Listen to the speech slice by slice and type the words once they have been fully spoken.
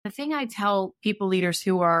thing I tell people leaders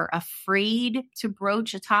who are afraid to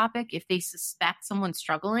broach a topic if they suspect someone's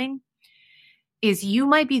struggling is you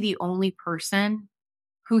might be the only person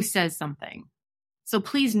who says something. So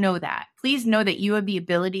please know that. Please know that you have the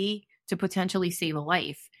ability to potentially save a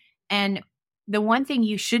life. And the one thing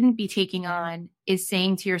you shouldn't be taking on is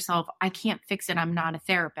saying to yourself, I can't fix it. I'm not a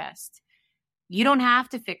therapist. You don't have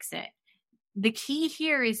to fix it. The key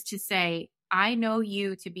here is to say, I know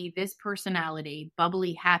you to be this personality,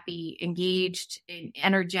 bubbly, happy, engaged,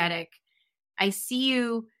 energetic. I see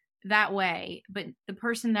you that way, but the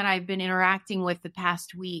person that I've been interacting with the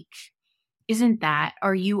past week isn't that.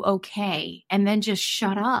 Are you okay? And then just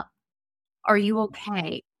shut up. Are you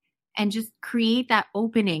okay? And just create that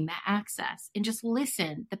opening, that access, and just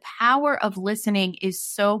listen. The power of listening is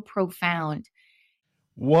so profound.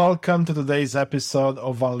 Welcome to today's episode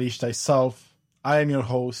of Unleash Thyself. I am your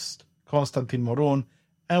host, Konstantin Morun,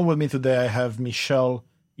 and with me today I have Michelle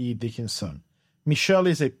E. Dickinson. Michelle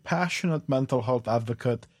is a passionate mental health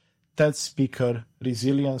advocate, TED speaker,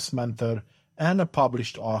 resilience mentor, and a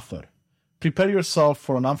published author. Prepare yourself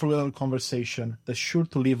for an unforgettable conversation that's sure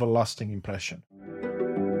to leave a lasting impression.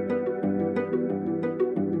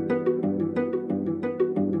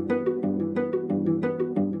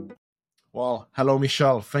 Well, hello,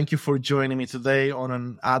 Michelle. Thank you for joining me today on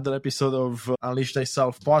another episode of Unleash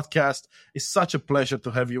Thyself podcast. It's such a pleasure to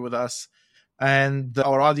have you with us. And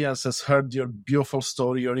our audience has heard your beautiful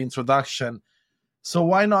story, your introduction. So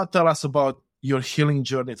why not tell us about your healing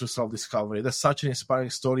journey to self-discovery? That's such an inspiring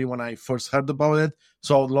story when I first heard about it.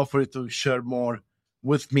 So I would love for you to share more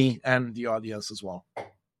with me and the audience as well.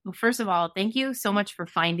 Well, first of all, thank you so much for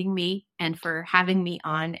finding me and for having me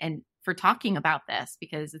on and for talking about this,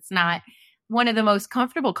 because it's not one of the most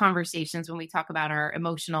comfortable conversations when we talk about our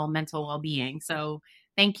emotional, mental well-being. So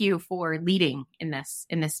thank you for leading in this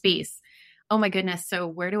space. Oh my goodness. So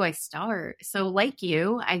where do I start? So like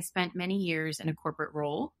you, I spent many years in a corporate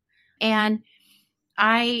role, and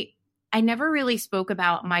I never really spoke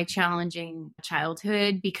about my challenging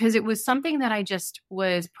childhood because it was something that I just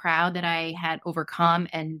was proud that I had overcome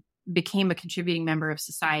and became a contributing member of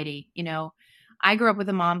society. You know, I grew up with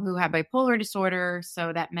a mom who had bipolar disorder.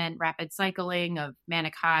 So that meant rapid cycling of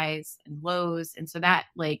manic highs and lows. And so that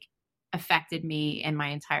affected me in my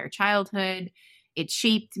entire childhood. It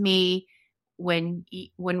shaped me. When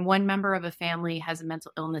one member of a family has a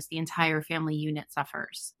mental illness, the entire family unit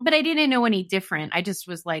suffers. But I didn't know any different. I just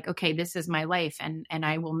was like, okay, this is my life and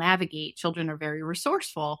I will navigate. Children are very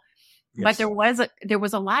resourceful. Yes. But there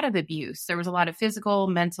was a lot of abuse. There was a lot of physical,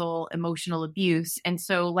 mental, emotional abuse. And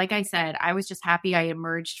so, like I said, I was just happy I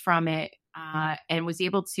emerged from it and was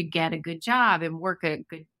able to get a good job and work in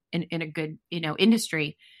a good,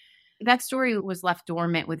 industry. That story was left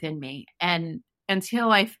dormant within me. And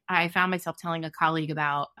until I found myself telling a colleague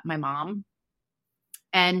about my mom,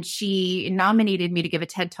 and she nominated me to give a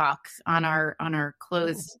TED Talk on our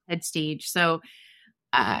closed TED stage. So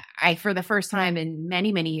I, for the first time in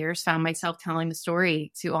many, many years, found myself telling the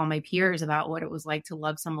story to all my peers about what it was like to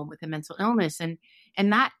love someone with a mental illness. And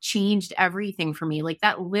that changed everything for me. Like,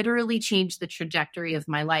 that literally changed the trajectory of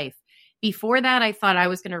my life. Before that, I thought I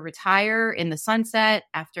was going to retire in the sunset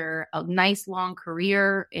after a nice long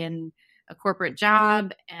career in a corporate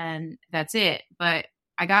job, and that's it. But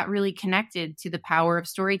I got really connected to the power of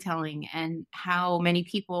storytelling and how many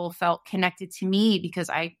people felt connected to me because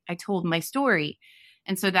I told my story.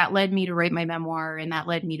 And so that led me to write my memoir, and that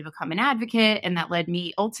led me to become an advocate, and that led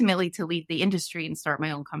me ultimately to leave the industry and start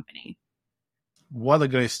my own company. What a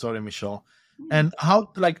great story, Michelle. And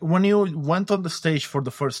how, when you went on the stage for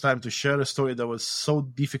the first time to share a story that was so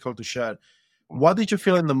difficult to share, what did you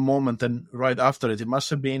feel in the moment and right after it? It must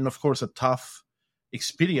have been, of course, a tough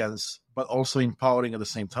experience, but also empowering at the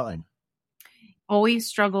same time. Always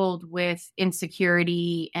struggled with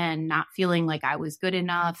insecurity and not feeling like I was good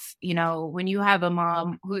enough. You know, when you have a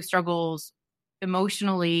mom who struggles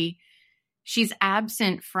emotionally, she's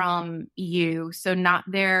absent from you, so not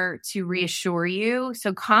there to reassure you.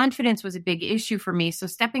 So confidence was a big issue for me. So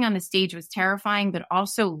stepping on the stage was terrifying, but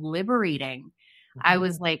also liberating. I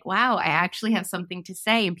was like, wow, I actually have something to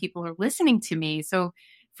say and people are listening to me. So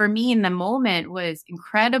for me in the moment was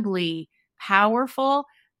incredibly powerful,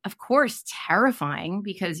 of course, terrifying,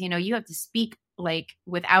 because, you have to speak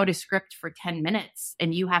without a script for 10 minutes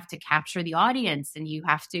and you have to capture the audience and you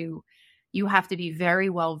have to be very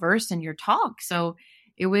well versed in your talk. So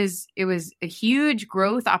it was a huge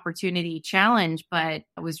growth opportunity challenge, but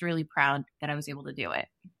I was really proud that I was able to do it.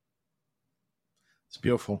 It's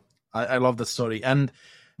beautiful. I love the story. And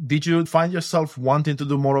Did you find yourself wanting to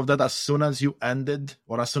do more of that as soon as you ended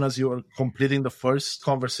or as soon as you were completing the first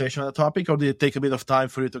conversation on the topic? Or did it take a bit of time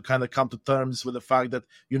for you to kind of come to terms with the fact that,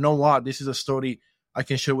 you know what, this is a story I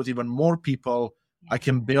can share with even more people. I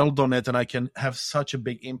can build on it and I can have such a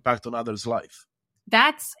big impact on others' life?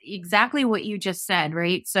 That's exactly what you just said,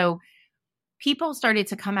 right? So people started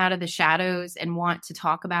to come out of the shadows and want to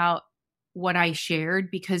talk about what I shared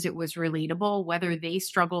because it was relatable, whether they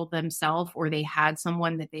struggled themselves or they had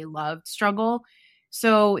someone that they loved struggle.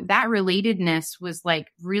 So that relatedness was like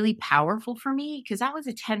really powerful for me because that was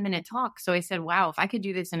a 10-minute talk. So I said, wow, if I could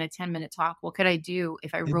do this in a 10-minute talk, what could I do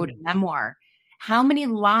if I wrote a memoir? How many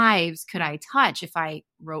lives could I touch if I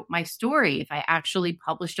wrote my story, if I actually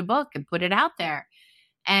published a book and put it out there?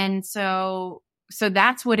 And so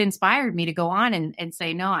that's what inspired me to go on and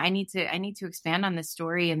say, no, I need to expand on this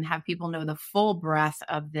story and have people know the full breadth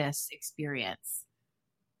of this experience.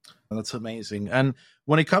 That's amazing. And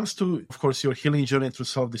when it comes to, of course, your healing journey through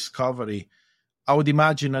self-discovery, I would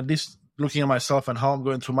imagine, at least looking at myself and how I'm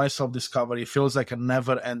going through my self-discovery, it feels like a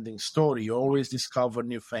never-ending story. You always discover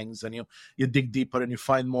new things and you dig deeper and you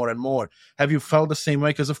find more and more. Have you felt the same way?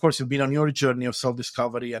 Because, of course, you've been on your journey of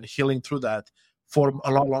self-discovery and healing through that for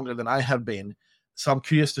a lot longer than I have been. So I'm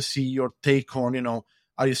curious to see your take on,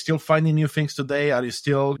 are you still finding new things today? Are you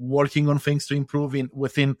still working on things to improve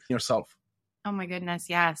within yourself? Oh my goodness,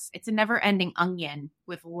 yes. It's a never-ending onion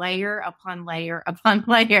with layer upon layer upon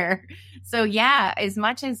layer. So yeah, as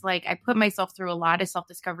much as like I put myself through a lot of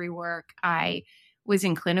self-discovery work, I was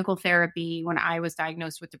in clinical therapy when I was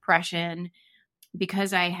diagnosed with depression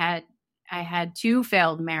because I had 2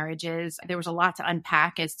 failed marriages. There was a lot to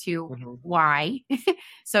unpack as to why.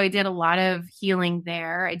 So I did a lot of healing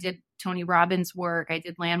there. I did Tony Robbins work. I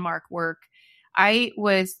did landmark work. I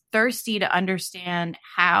was thirsty to understand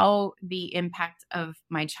how the impact of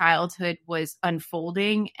my childhood was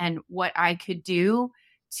unfolding and what I could do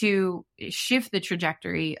to shift the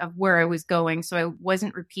trajectory of where I was going so I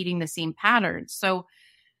wasn't repeating the same patterns. So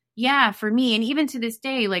yeah, for me, and even to this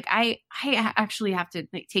day, like I actually have to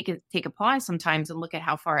like, take a pause sometimes and look at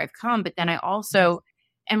how far I've come. But then I also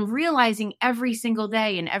am realizing every single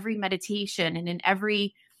day in every meditation and in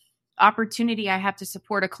every opportunity I have to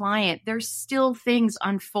support a client, there's still things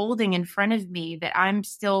unfolding in front of me that I'm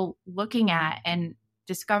still looking at and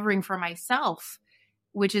discovering for myself,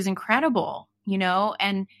 which is incredible,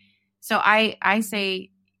 And so I say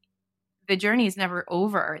the journey is never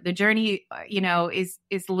over. The journey,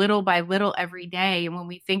 is little by little every day. And when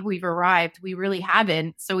we think we've arrived, we really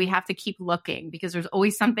haven't. So we have to keep looking because there's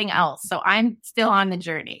always something else. So I'm still on the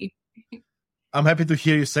journey. I'm happy to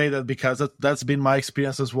hear you say that because that's been my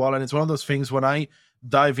experience as well. And it's one of those things when I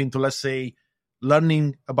dive into, let's say,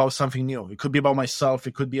 learning about something new. It could be about myself.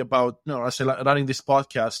 It could be about, let's say, running this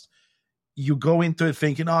podcast. You go into it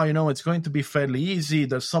thinking, it's going to be fairly easy.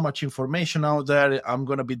 There's so much information out there. I'm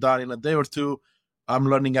going to be done in a day or two. I'm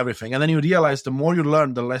learning everything. And then you realize the more you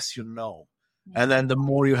learn, the less you know. And then the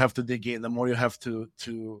more you have to dig in, the more you have to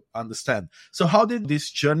understand. So how did this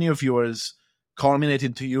journey of yours culminate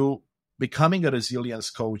into you becoming a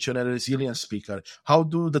resilience coach and a resilience speaker? How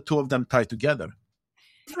do the two of them tie together?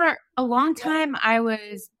 For a long time, I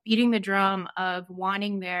was beating the drum of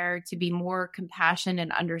wanting there to be more compassion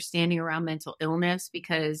and understanding around mental illness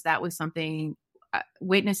because that was something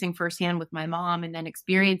witnessing firsthand with my mom and then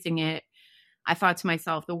experiencing it. I thought to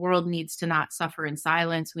myself, the world needs to not suffer in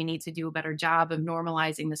silence. We need to do a better job of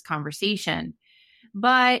normalizing this conversation.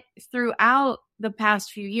 But throughout the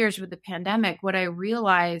past few years with the pandemic, what I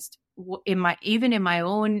realized in my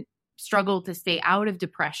own struggle to stay out of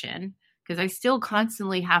depression, because I still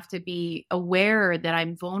constantly have to be aware that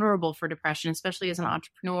I'm vulnerable for depression, especially as an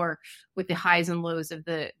entrepreneur with the highs and lows of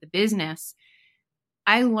the business.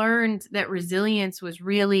 I learned that resilience was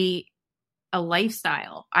really a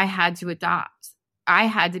lifestyle I had to adopt. I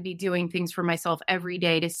had to be doing things for myself every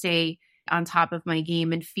day to stay on top of my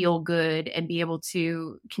game and feel good and be able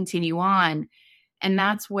to continue on. And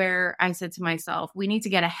that's where I said to myself, we need to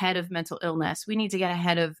get ahead of mental illness. We need to get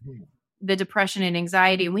ahead of the depression and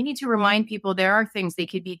anxiety. We need to remind people there are things they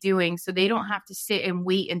could be doing so they don't have to sit and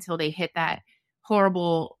wait until they hit that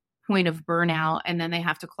horrible point of burnout and then they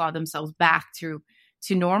have to claw themselves back to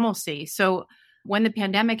normalcy. So when the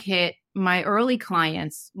pandemic hit, my early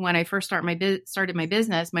clients, when I first started my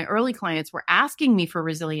business, my early clients were asking me for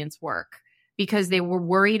resilience work because they were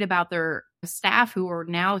worried about their staff who were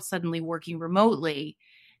now suddenly working remotely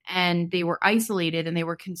and they were isolated and they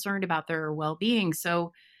were concerned about their well-being.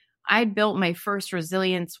 So I built my first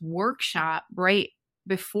resilience workshop right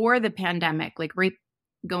before the pandemic, like right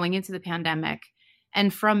going into the pandemic.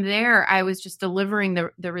 And from there, I was just delivering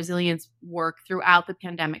the resilience work throughout the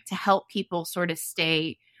pandemic to help people sort of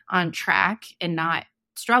stay on track and not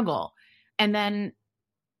struggle. And then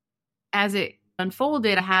as it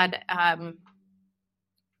unfolded, I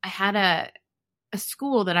had a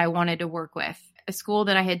school that I wanted to work with, a school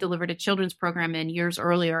that I had delivered a children's program in years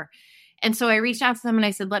earlier. And so I reached out to them and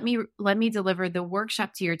I said, let me deliver the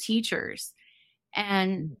workshop to your teachers.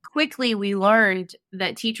 And quickly we learned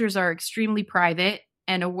that teachers are extremely private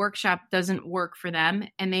and a workshop doesn't work for them.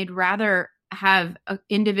 And they'd rather have an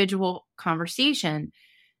individual conversation.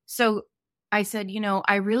 So I said,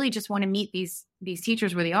 I really just want to meet these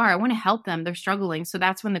teachers where they are. I want to help them. They're struggling. So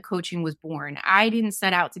that's when the coaching was born. I didn't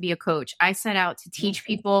set out to be a coach. I set out to teach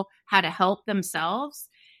people how to help themselves.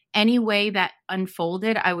 Any way that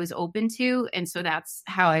unfolded, I was open to. And so that's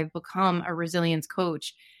how I've become a resilience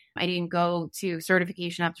coach. I didn't go to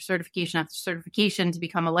certification after certification after certification to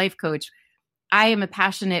become a life coach. I am a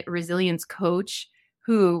passionate resilience coach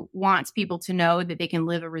who wants people to know that they can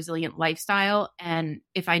live a resilient lifestyle. And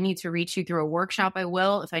if I need to reach you through a workshop, I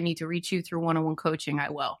will. If I need to reach you through one-on-one coaching, I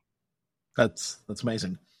will. That's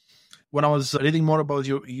amazing. When I was reading more about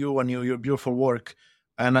you and your beautiful work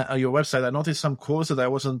and your website, I noticed some quotes that I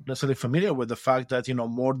wasn't necessarily familiar with. The fact that,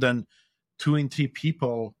 more than 2 in 3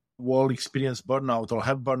 people will experience burnout or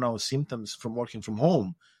have burnout symptoms from working from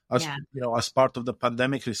home as part of the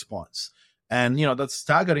pandemic response. And, that's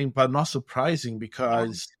staggering, but not surprising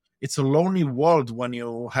because it's a lonely world when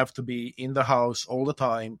you have to be in the house all the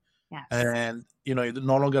time. Yes. And, you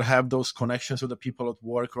no longer have those connections with the people at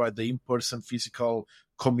work, right? The in-person physical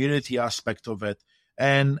community aspect of it.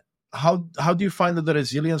 And how do you find that the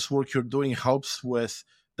resilience work you're doing helps with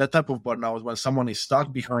that type of burnout when someone is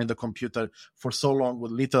stuck behind the computer for so long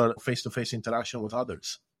with little face-to-face interaction with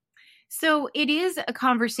others? So it is a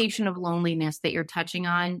conversation of loneliness that you're touching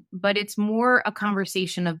on, but it's more a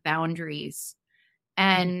conversation of boundaries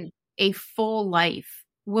and a full life.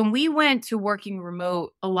 When we went to working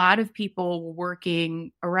remote, a lot of people were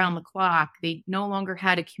working around the clock. They no longer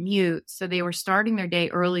had a commute. So they were starting their day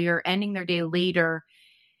earlier, ending their day later,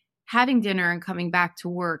 having dinner and coming back to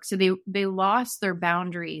work. So they lost their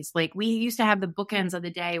boundaries. Like we used to have the bookends of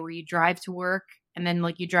the day where you drive to work and then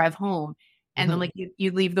like you drive home. And then like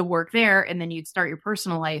you leave the work there and then you'd start your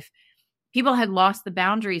personal life. People had lost the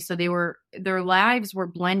boundaries. So their lives were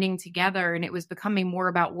blending together and it was becoming more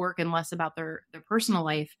about work and less about their personal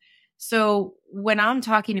life. So when I'm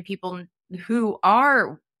talking to people who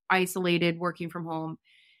are isolated working from home,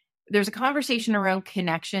 there's a conversation around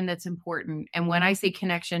connection that's important. And when I say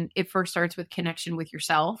connection, it first starts with connection with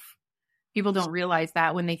yourself. People don't realize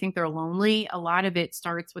that when they think they're lonely, a lot of it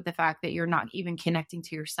starts with the fact that you're not even connecting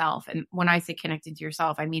to yourself. And when I say connecting to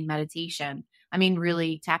yourself, I mean meditation. I mean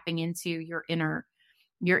really tapping into your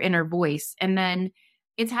inner voice. And then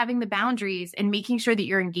it's having the boundaries and making sure that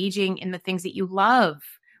you're engaging in the things that you love.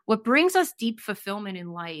 What brings us deep fulfillment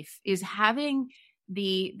in life is having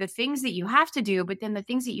the things that you have to do, but then the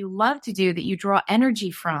things that you love to do that you draw energy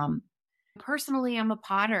from. Personally, I'm a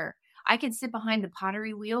potter. I can sit behind the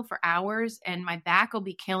pottery wheel for hours and my back will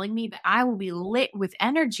be killing me, but I will be lit with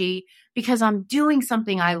energy because I'm doing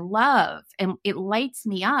something I love and it lights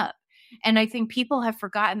me up. And I think people have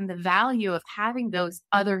forgotten the value of having those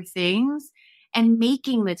other things and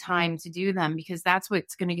making the time to do them because that's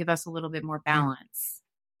what's going to give us a little bit more balance.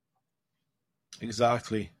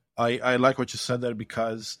 Exactly. I like what you said there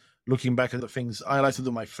because looking back at the things I like to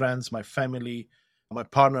do, my friends, my family, my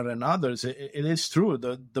partner and others, it is true.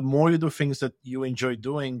 The more you do things that you enjoy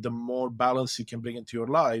doing, the more balance you can bring into your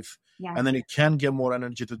life. Yes. And then you can get more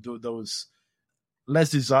energy to do those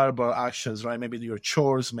less desirable actions, right? Maybe your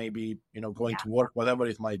chores, maybe, going to work, whatever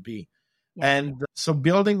it might be. Yeah. And so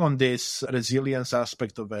building on this resilience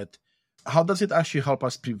aspect of it, how does it actually help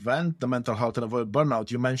us prevent the mental health and avoid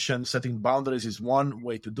burnout? You mentioned setting boundaries is one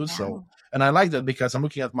way to do so. And I like that because I'm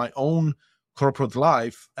looking at my own corporate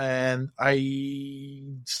life and I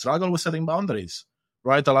struggle with setting boundaries,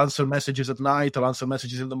 right? I'll answer messages at night, I'll answer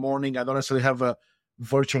messages in the morning. I don't necessarily have a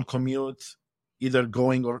virtual commute, either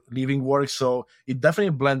going or leaving work. So it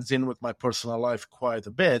definitely blends in with my personal life quite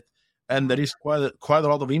a bit. And there is quite a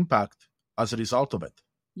lot of impact as a result of it.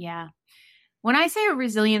 Yeah. When I say a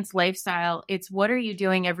resilience lifestyle, it's what are you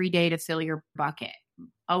doing every day to fill your bucket?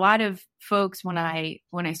 A lot of folks, when I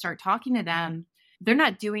start talking to them, they're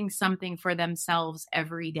not doing something for themselves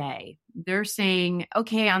every day. They're saying,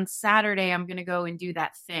 okay, on Saturday, I'm going to go and do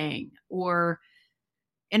that thing. Or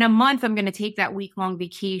in a month, I'm going to take that week-long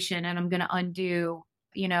vacation and I'm going to undo,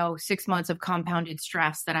 6 months of compounded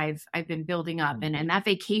stress that I've been building up. And that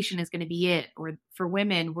vacation is going to be it. Or for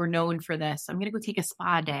women, we're known for this. I'm going to go take a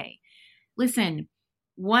spa day. Listen,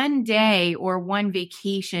 one day or one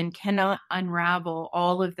vacation cannot unravel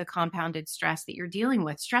all of the compounded stress that you're dealing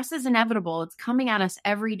with. Stress is inevitable. It's coming at us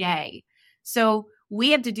every day. So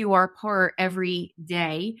we have to do our part every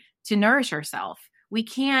day to nourish ourselves. We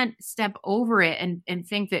can't step over it and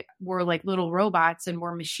think that we're like little robots and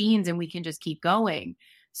we're machines and we can just keep going.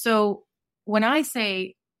 So when I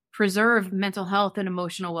say preserve mental health and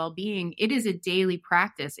emotional well-being, it is a daily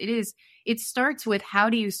practice. It starts with, how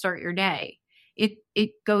do you start your day?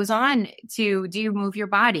 It goes on to, do you move your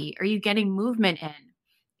body? Are you getting movement in?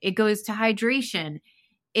 It goes to hydration.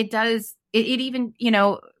 It even,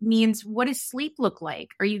 means, what does sleep look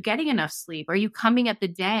like? Are you getting enough sleep? Are you coming at the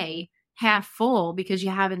day half full because you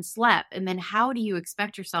haven't slept? And then how do you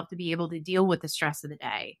expect yourself to be able to deal with the stress of the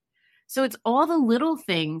day? So it's all the little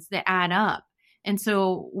things that add up. And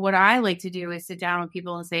so what I like to do is sit down with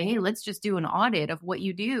people and say, hey, let's just do an audit of what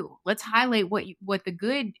you do. Let's highlight what the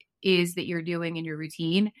good is that you're doing in your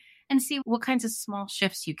routine and see what kinds of small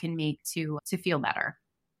shifts you can make to feel better.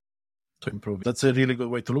 To improve. That's a really good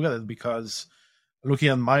way to look at it, because looking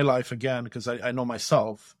at my life again, because I know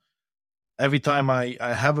myself, every time I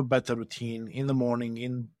have a better routine in the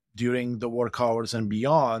morning, during the work hours and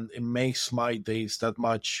beyond, it makes my days that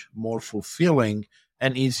much more fulfilling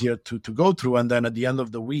and easier to go through. And then at the end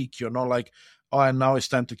of the week, you're not like, oh, and now it's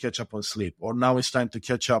time to catch up on sleep, or now it's time to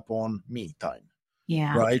catch up on me time.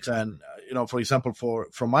 Yeah. Right. And, for example,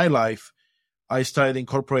 from my life, I started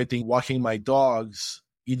incorporating walking my dogs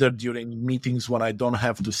either during meetings when I don't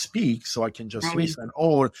have to speak, so I can just listen,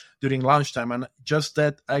 or during lunchtime. And just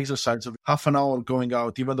that exercise of half an hour going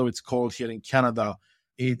out, even though it's cold here in Canada,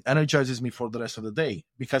 it energizes me for the rest of the day.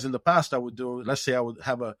 Because in the past, I would do, let's say I would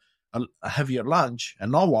have a heavier lunch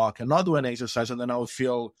and not walk and not do any exercise, and then I would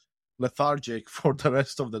feel lethargic for the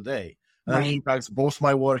rest of the day. And that impacts both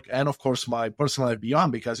my work and, of course, my personal life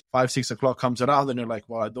beyond, because 5-6 o'clock comes around and you're like,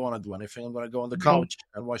 well, I don't want to do anything. I'm going to go on the couch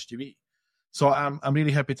and watch TV. So I'm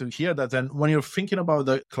really happy to hear that. And when you're thinking about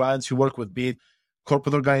the clients you work with, be it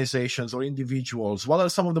corporate organizations or individuals, what are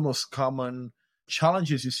some of the most common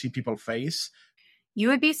challenges you see people face? You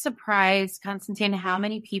would be surprised, Constantine, how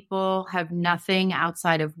many people have nothing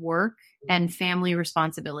outside of work and family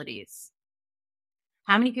responsibilities.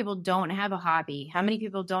 How many people don't have a hobby? How many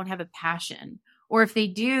people don't have a passion? Or if they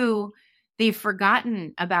do, they've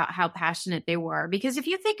forgotten about how passionate they were. Because if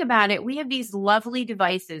you think about it, we have these lovely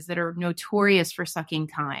devices that are notorious for sucking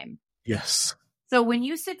time. Yes. So when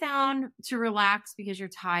you sit down to relax because you're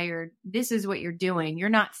tired, this is what you're doing. You're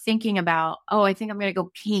not thinking about, oh, I think I'm going to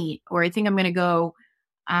go paint, or I think I'm going to go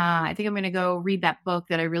read that book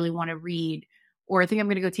that I really want to read, or I think I'm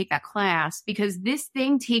going to go take that class, because this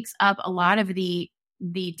thing takes up a lot of the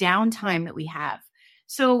downtime that we have.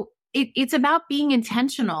 So it's about being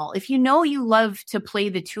intentional. If you know you love to play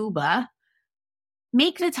the tuba,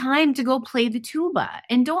 make the time to go play the tuba,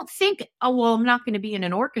 and don't think, oh, well, I'm not going to be in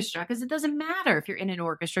an orchestra, because it doesn't matter if you're in an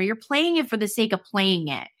orchestra. You're playing it for the sake of playing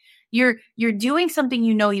it. You're doing something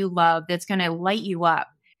you know you love that's going to light you up.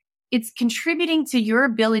 It's contributing to your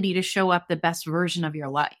ability to show up the best version of your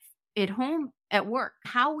life at home, at work.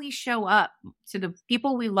 How we show up to the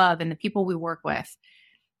people we love and the people we work with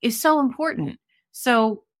is so important.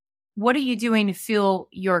 So what are you doing to fill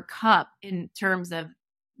your cup in terms of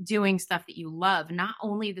doing stuff that you love, not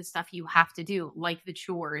only the stuff you have to do, like the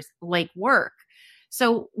chores, like work?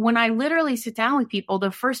 So when I literally sit down with people, the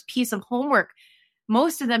first piece of homework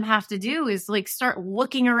most of them have to do is like start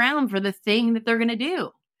looking around for the thing that they're going to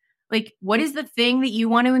do. Like, what is the thing that you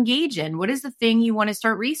want to engage in? What is the thing you want to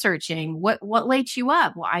start researching? What lights you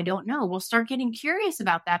up? Well, I don't know. We'll start getting curious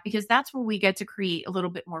about that, because that's where we get to create a little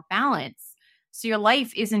bit more balance. So your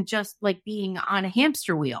life isn't just like being on a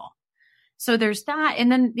hamster wheel. So there's that. And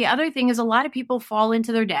then the other thing is, a lot of people fall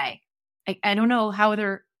into their day. I don't know how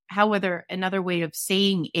other another way of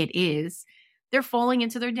saying it is, they're falling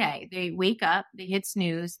into their day. They wake up, they hit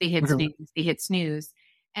snooze, they hit snooze, they hit snooze,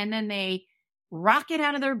 and then they rocket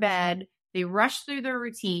out of their bed. They rush through their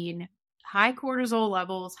routine, high cortisol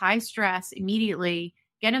levels, high stress, immediately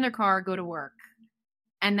get in their car, go to work.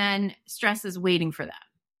 And then stress is waiting for them.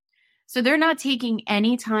 So they're not taking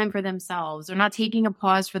any time for themselves. They're not taking a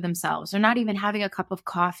pause for themselves. They're not even having a cup of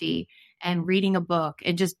coffee and reading a book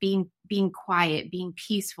and just being quiet, being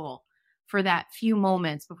peaceful for that few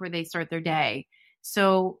moments before they start their day.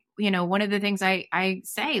 So, one of the things I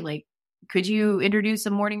say, like, could you introduce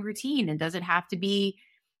a morning routine? And it doesn't have to be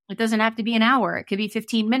an hour. It could be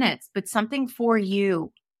 15 minutes, but something for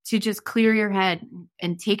you to just clear your head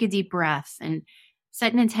and take a deep breath and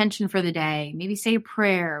set an intention for the day. Maybe say a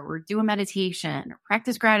prayer or do a meditation or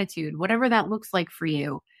practice gratitude, whatever that looks like for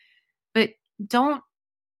you. But don't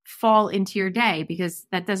fall into your day, because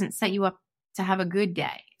that doesn't set you up to have a good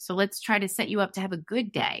day. So let's try to set you up to have a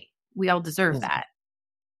good day. We all deserve that.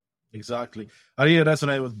 Exactly. I really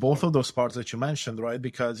resonate with both of those parts that you mentioned, right?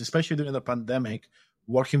 Because especially during the pandemic,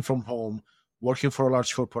 working from home, working for a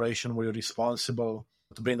large corporation where you're responsible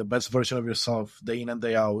to bring the best version of yourself day in and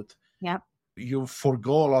day out, Yep. you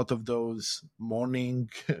forgo a lot of those morning,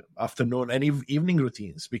 afternoon, and evening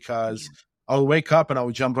routines, because I'll wake up and I'll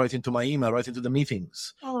jump right into my email, right into the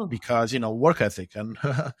meetings, because, work ethic. And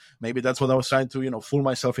maybe that's what I was trying to, fool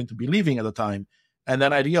myself into believing at the time. And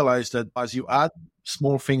then I realized that as you add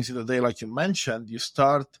small things in the day, like you mentioned, you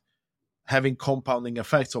start having compounding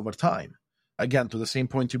effects over time. Again, to the same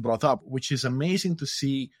point you brought up, which is amazing to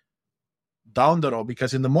see down the road,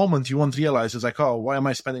 because in the moment you won't realize, it's like, oh, why am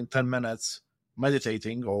I spending 10 minutes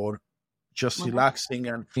meditating or just relaxing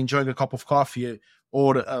and enjoying a cup of coffee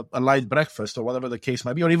or a light breakfast or whatever the case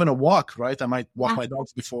might be, or even a walk, right? I might walk my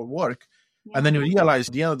dogs before work. And then you realize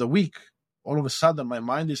at the end of the week, all of a sudden my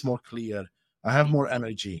mind is more clear. I have more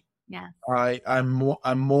energy. Yeah.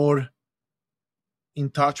 I'm more in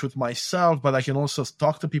touch with myself, but I can also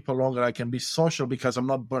talk to people longer. I can be social because I'm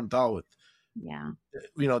not burnt out. Yeah.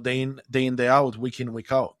 Day in, day out, week in,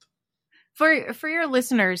 week out. For your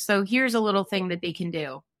listeners, so here's a little thing that they can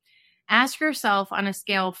do. Ask yourself on a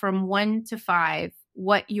scale from 1 to 5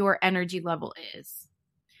 what your energy level is.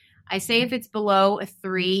 I say if it's below a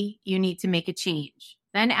 3, you need to make a change.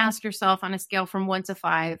 Then ask yourself on a scale from 1 to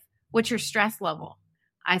 5, what's your stress level?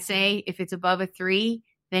 I say if it's above a 3,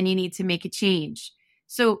 then you need to make a change.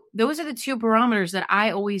 So those are the two barometers that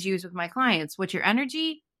I always use with my clients. What's your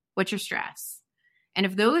energy? What's your stress? And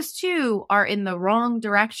if those two are in the wrong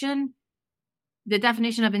direction, the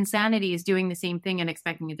definition of insanity is doing the same thing and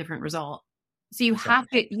expecting a different result. So you have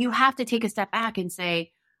to take a step back and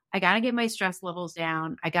say, I got to get my stress levels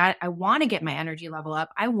down. I want to get my energy level up.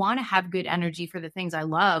 I want to have good energy for the things I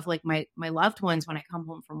love, like my loved ones when I come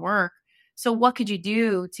home from work. So what could you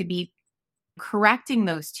do to be correcting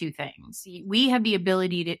those two things? We have the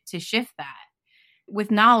ability to shift that. With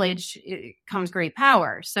knowledge, it comes great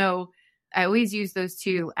power. So I always use those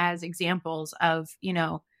two as examples of, you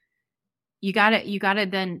gotta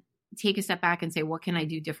then take a step back and say, what can I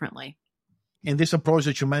do differently? In this approach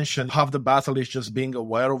that you mentioned, half the battle is just being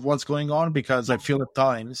aware of what's going on, because I feel at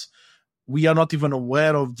times we are not even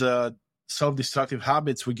aware of the self-destructive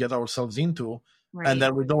habits we get ourselves into. Right. And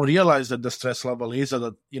then we don't realize that the stress level is at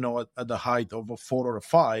the height of a 4 or a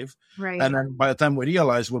 5. Right. And then by the time we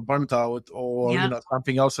realize, we're burnt out, or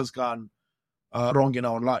something else has gone wrong in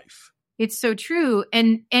our life. It's so true.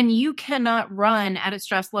 And you cannot run at a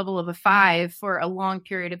stress level of a 5 for a long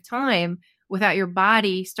period of time without your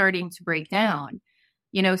body starting to break down.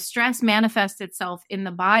 Stress manifests itself in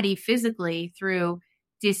the body physically through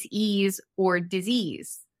dis-ease or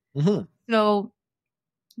disease. Mm-hmm. So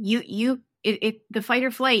the fight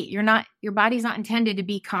or flight, your body's not intended to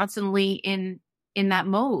be constantly in that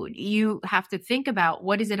mode. You have to think about,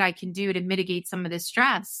 what is it I can do to mitigate some of this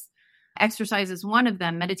stress? Exercise is one of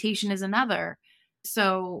them. Meditation is another.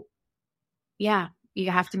 So you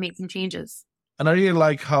have to make some changes. And I really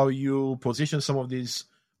like how you position some of these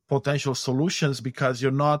potential solutions, because you're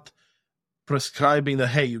not prescribing that,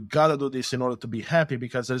 hey, you got to do this in order to be happy,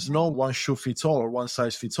 because there's no one shoe fits all or one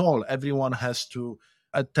size fits all. Everyone has to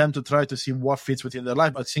attempt to try to see what fits within their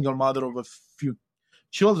life. A single mother of a few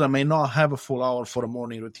children may not have a full hour for a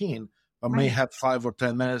morning routine, but may have 5 or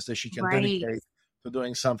 10 minutes that she can dedicate to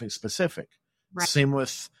doing something specific. Right. Same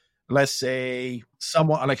with, let's say,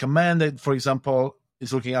 someone like a man that, for example,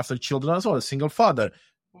 is looking after children as well, a single father.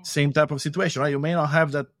 Yeah. Same type of situation, right? You may not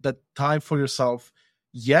have that time for yourself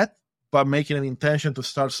yet, but making an intention to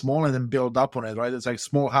start small and then build up on it, right? It's like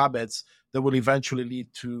small habits that will eventually lead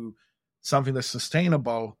to something that's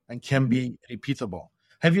sustainable and can be repeatable.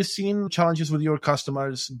 Have you seen challenges with your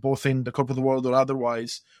customers, both in the corporate world or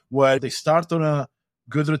otherwise, where they start on a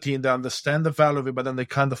good routine, they understand the value of it, but then they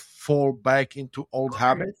kind of fall back into old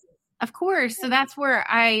habits? Of course. So that's where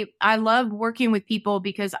I love working with people,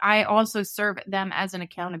 because I also serve them as an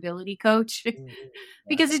accountability coach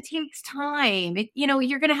because it takes time.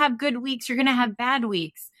 You're going to have good weeks. You're going to have bad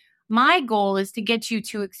weeks. My goal is to get you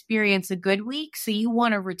to experience a good week, so you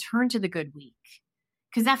want to return to the good week,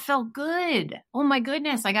 because that felt good. Oh my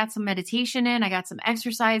goodness. I got some meditation in. I got some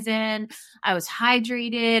exercise in. I was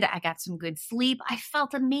hydrated. I got some good sleep. I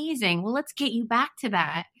felt amazing. Well, let's get you back to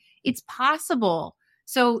that. It's possible.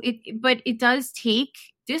 So but it does take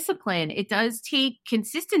discipline. It does take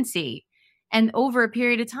consistency. And over a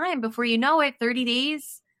period of time, before you know it, 30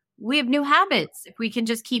 days, we have new habits if we can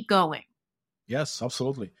just keep going. Yes,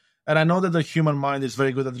 absolutely. And I know that the human mind is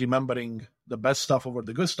very good at remembering the best stuff over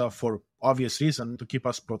the good stuff for obvious reason, to keep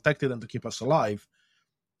us protected and to keep us alive.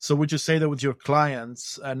 So would you say that with your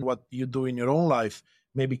clients and what you do in your own life,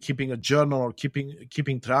 maybe keeping a journal or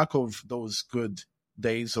keeping track of those good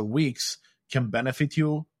days or weeks can benefit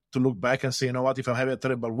you to look back and say, you know what, if I'm having a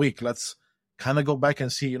terrible week, let's kind of go back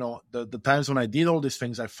and see, the times when I did all these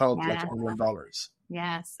things, I felt like $1,000,000.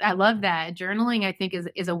 Yes, I love that. Journaling, I think,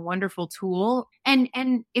 is a wonderful tool, and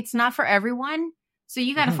it's not for everyone. So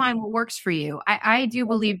you got to find what works for you. I do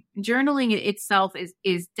believe journaling itself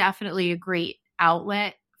is definitely a great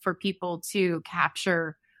outlet for people to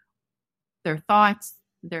capture their thoughts,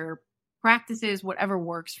 their practices, whatever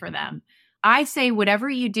works for them. I say, whatever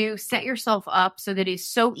you do, set yourself up so that it's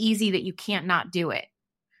so easy that you can't not do it.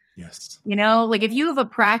 Yes. Like if you have a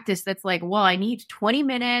practice that's like, well, I need 20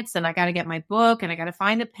 minutes and I got to get my book and I got to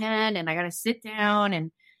find the pen and I got to sit down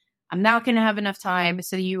and I'm not going to have enough time.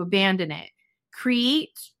 So you abandon it.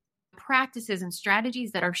 Create practices and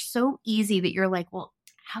strategies that are so easy that you're like, well,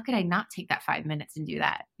 how could I not take that 5 minutes and do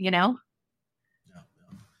that?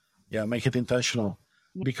 Yeah, make it intentional,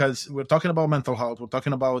 because we're talking about mental health. We're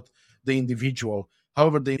talking about the individual.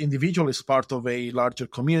 However, the individual is part of a larger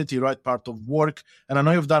community, right? Part of work. And I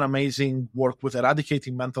know you've done amazing work with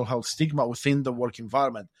eradicating mental health stigma within the work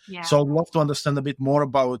environment. Yeah. So I'd love to understand a bit more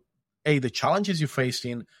about, the challenges you faced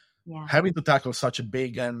in having to tackle such a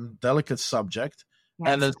big and delicate subject.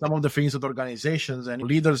 Yes. And then some of the things that organizations and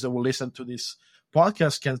leaders that will listen to this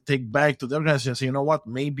podcast can take back to the organization and say, you know what,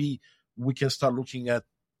 maybe we can start looking at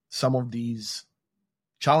some of these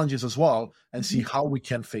challenges as well and see how we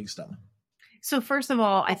can fix them. So first of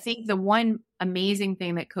all, I think the one amazing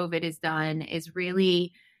thing that COVID has done is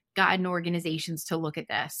really gotten organizations to look at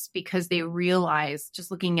this, because they realize,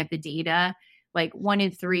 just looking at the data, like 1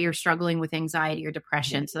 in 3 are struggling with anxiety or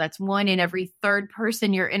depression. So that's 1 in every 3rd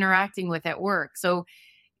person you're interacting with at work. So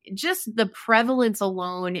just the prevalence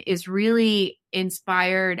alone is really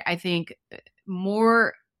inspired, I think,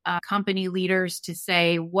 more company leaders to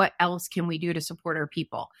say, what else can we do to support our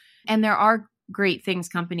people? And there are great things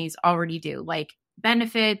companies already do, like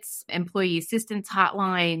benefits, employee assistance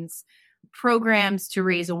hotlines, programs to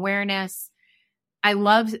raise awareness. I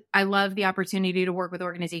love the opportunity to work with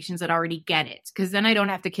organizations that already get it, because then I don't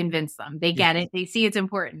have to convince them. They get it. They see it's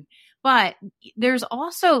important. But there's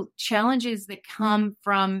also challenges that come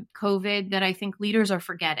from COVID that I think leaders are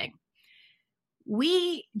forgetting.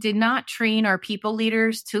 We did not train our people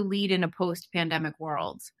leaders to lead in a post-pandemic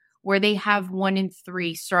world where they have 1 in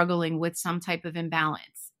 3 struggling with some type of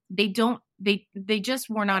imbalance. They just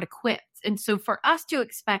were not equipped. And so for us to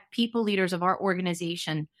expect people leaders of our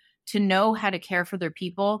organization to know how to care for their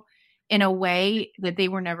people in a way that they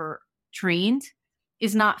were never trained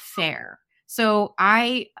is not fair. So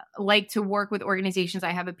I like to work with organizations.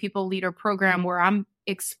 I have a people leader program where I'm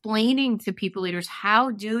explaining to people leaders,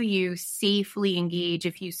 how do you safely engage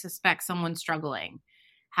if you suspect someone's struggling?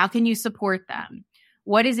 How can you support them?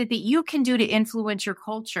 What is it that you can do to influence your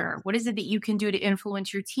culture? What is it that you can do to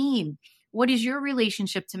influence your team? What is your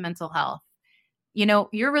relationship to mental health?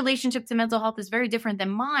 Your relationship to mental health is very different than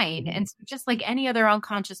mine. And so just like any other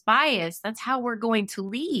unconscious bias, that's how we're going to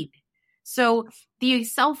lead. So the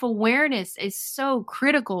self-awareness is so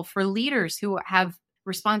critical for leaders who have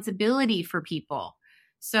responsibility for people.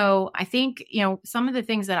 So I think, some of the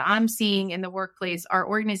things that I'm seeing in the workplace are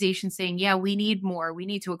organizations saying, yeah, we need more. We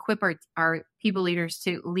need to equip our people leaders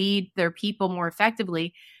to lead their people more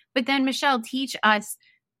effectively. But then, Michelle, teach us,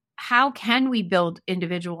 how can we build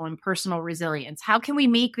individual and personal resilience? How can we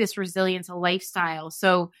make this resilience a lifestyle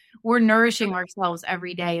so we're nourishing ourselves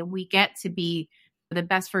every day and we get to be the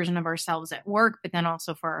best version of ourselves at work, but then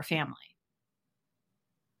also for our family?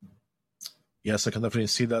 Yes, I can definitely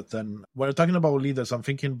see that. And when you're talking about leaders, I'm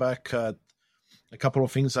thinking back at a couple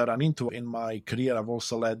of things that I'm into in my career. I've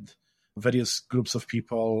also led various groups of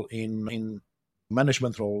people in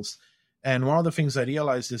management roles. And one of the things I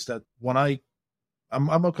realized is that when I'm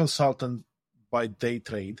a consultant by day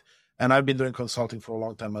trade, and I've been doing consulting for a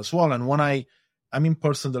long time as well. And when I'm in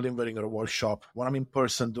person delivering a workshop, when I'm in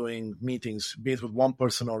person doing meetings, be it with 1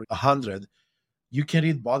 person or 100, you can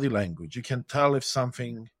read body language. You can tell if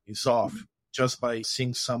something is off just by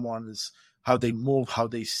seeing how they move, how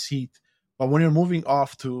they sit. But when you're moving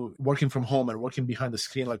off to working from home and working behind the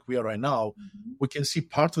screen like we are right now, we can see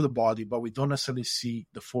part of the body, but we don't necessarily see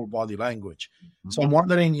the full body language. So I'm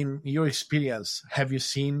wondering, in your experience, have you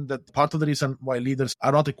seen that part of the reason why leaders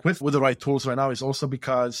are not equipped with the right tools right now is also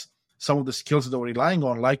because some of the skills that we're relying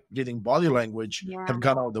on, like reading body language, have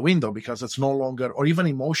gone out the window, because it's no longer, or even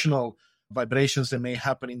emotional vibrations that may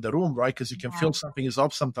happen in the room, right? Because you can feel something is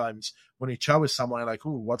off sometimes when you chat with someone, like,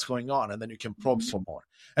 "Ooh, what's going on?" And then you can probe some more.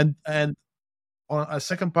 And on a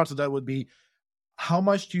second part of that would be, how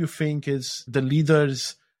much do you think is the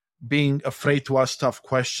leaders being afraid to ask tough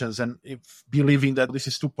questions and if believing that this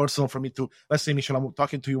is too personal for me to, let's say, Michelle, I'm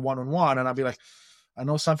talking to you one-on-one and I'll be like, I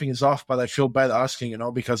know something is off, but I feel bad asking,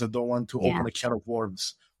 because I don't want to open a can of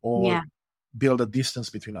worms or build a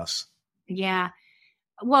distance between us. Yeah.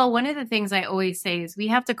 Well, one of the things I always say is we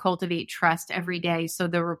have to cultivate trust every day so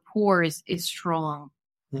the rapport is strong.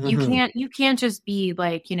 You can't just be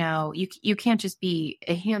like, you can't just be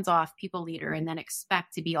a hands-off people leader and then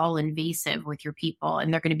expect to be all invasive with your people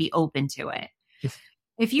and they're going to be open to it.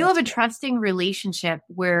 If you have a trusting relationship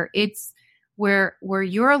where it's where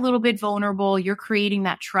you're a little bit vulnerable, you're creating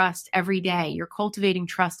that trust every day, you're cultivating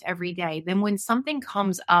trust every day, then when something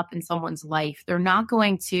comes up in someone's life, they're not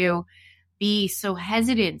going to be so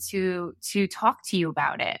hesitant to talk to you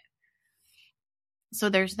about it. So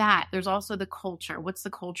there's that. There's also the culture. What's the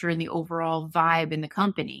culture and the overall vibe in the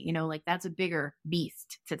company? Like that's a bigger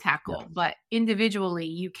beast to tackle. Yeah. But individually,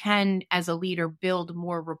 you can, as a leader, build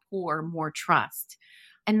more rapport, more trust.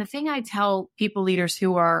 And the thing I tell people leaders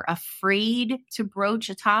who are afraid to broach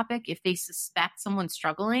a topic if they suspect someone's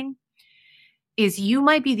struggling is you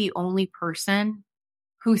might be the only person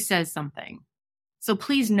who says something. So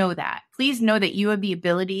please know that. Please know that you have the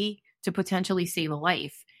ability to potentially save a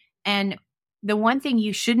life. And the one thing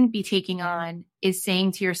you shouldn't be taking on is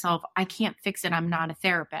saying to yourself, I can't fix it. I'm not a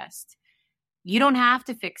therapist. You don't have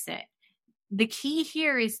to fix it. The key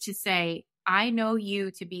here is to say, I know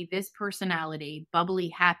you to be this personality, bubbly,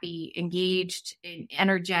 happy, engaged,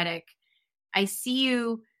 energetic. I see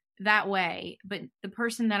you that way, but the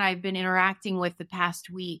person that I've been interacting with the past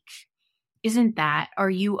week isn't that. Are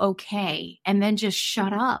you okay? And then just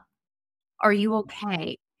shut up. Are you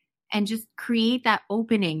okay? And just create that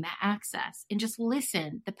opening, that access, and just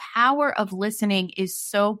listen. The power of listening is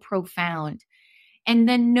so profound. And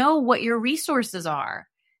then know what your resources are.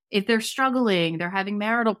 If they're struggling, they're having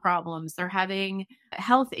marital problems, they're having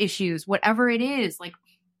health issues, whatever it is, like,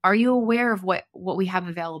 are you aware of what we have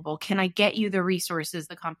available? Can I get you the resources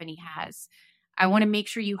the company has? I want to make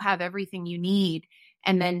sure you have everything you need.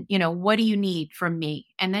 And then, what do you need from me?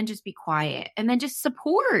 And then just be quiet and then just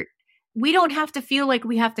support. We don't have to feel like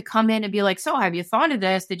we have to come in and be like, so have you thought of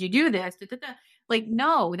this? Did you do this? Like,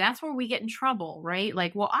 no, that's where we get in trouble, right?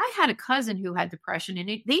 Like, well, I had a cousin who had depression and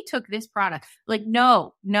they took this product. Like,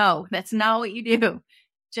 no, that's not what you do.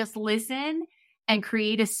 Just listen and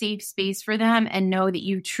create a safe space for them and know that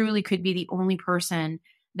you truly could be the only person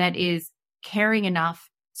that is caring enough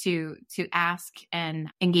to ask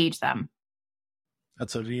and engage them.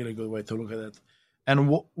 That's a really good way to look at it. And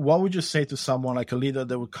what would you say to someone like a leader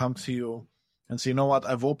that would come to you and say, you know what,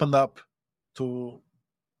 I've opened up to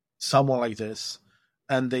someone like this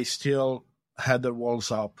and they still had their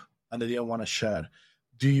walls up and they didn't want to share?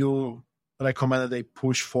 Do you recommend that they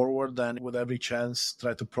push forward and with every chance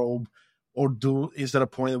try to probe? Or is there a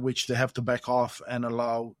point at which they have to back off and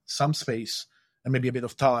allow some space and maybe a bit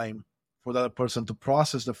of time for the other person to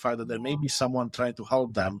process the fact that there may be someone trying to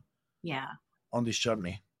help them on this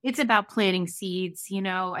journey? It's about planting seeds.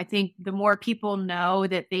 I think the more people know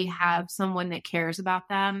that they have someone that cares about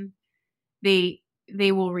them, they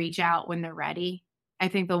will reach out when they're ready. I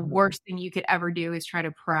think the worst thing you could ever do is try to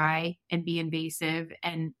pry and be invasive.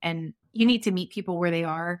 And you need to meet people where they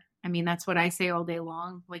are. I mean, that's what I say all day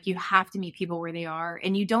long. Like, you have to meet people where they are.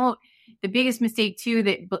 And the biggest mistake too,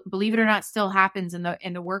 that believe it or not still happens in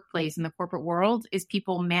the workplace, in the corporate world, is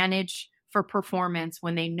people manage for performance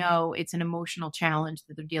when they know it's an emotional challenge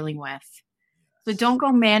that they're dealing with. So don't go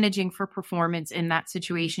managing for performance in that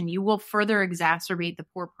situation. You will further exacerbate the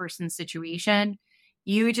poor person's situation.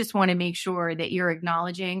 You just want to make sure that you're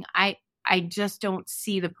acknowledging, I just don't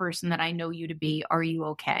see the person that I know you to be. Are you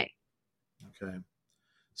okay? Okay.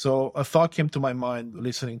 So a thought came to my mind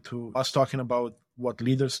listening to us talking about what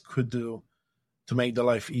leaders could do to make their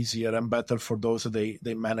life easier and better for those that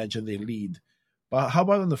they manage and they lead. But how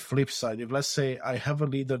about on the flip side? If, let's say, I have a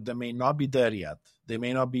leader that may not be there yet, they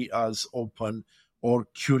may not be as open or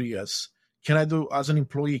curious, as an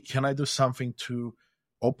employee, can I do something to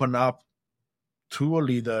open up to a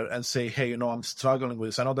leader and say, hey, I'm struggling with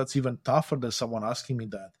this? I know that's even tougher than someone asking me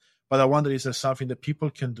that. But I wonder, is there something that people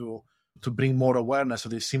can do to bring more awareness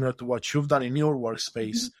of this, similar to what you've done in your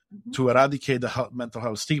workspace to eradicate the mental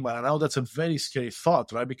health stigma? And I know that's a very scary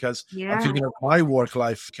thought, right? Because I'm thinking of my work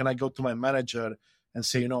life. Can I go to my manager and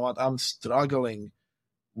say, you know what, I'm struggling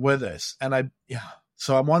with this? And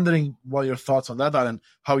so I'm wondering what your thoughts on that are and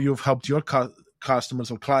how you've helped your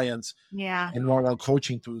customers or clients Yeah. and normal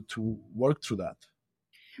coaching to work through that?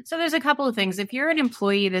 So there's a couple of things. If you're an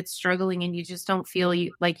employee that's struggling and you just don't feel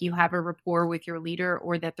like you have a rapport with your leader,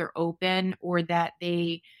 or that they're open, or that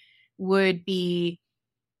they would be,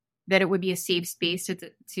 that it would be a safe space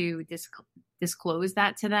to disclose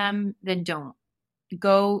that to them, then don't.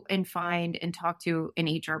 Go and find and talk to an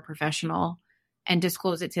HR professional and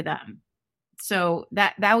disclose it to them. So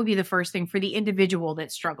that would be the first thing for the individual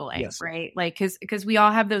that's struggling, Yes. right? Like, because we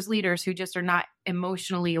all have those leaders who just are not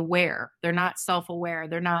emotionally aware. They're not self-aware.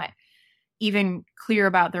 They're not even clear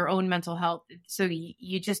about their own mental health. So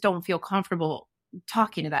you just don't feel comfortable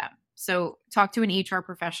talking to them. So talk to an HR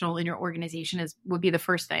professional in your organization would be the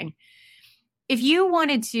first thing. If you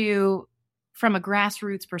wanted to, from a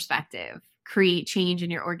grassroots perspective, create change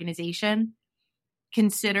in your organization,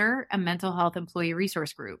 consider a mental health employee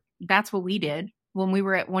resource group. That's what we did when we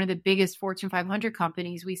were at one of the biggest Fortune 500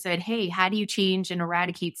 companies. We said, hey, how do you change and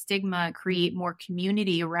eradicate stigma, create more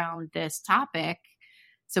community around this topic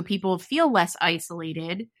so people feel less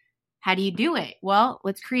isolated? How do you do it? Well,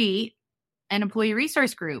 let's create an employee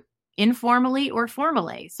resource group, informally or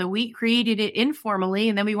formally. So we created it informally,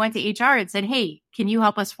 and then we went to HR and said, hey, can you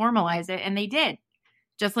help us formalize it? And they did.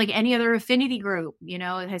 Just like any other affinity group,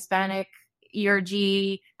 Hispanic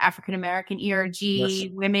ERG, African American ERG,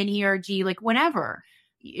 Yes. women ERG, like whatever.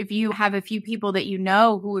 If you have a few people that you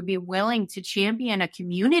know who would be willing to champion a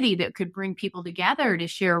community that could bring people together to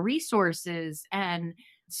share resources and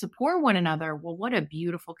support one another, well, what a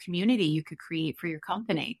beautiful community you could create for your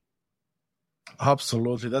company.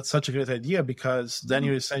 Absolutely. That's such a great idea, because then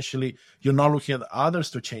you're not looking at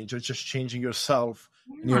others to change. You're just changing yourself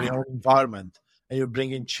in your own environment, and you're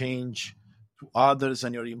bringing change to others,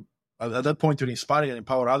 and at that point, you're inspiring and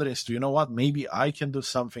empower others to, you know what, maybe I can do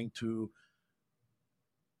something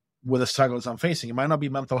with the struggles I'm facing. It might not be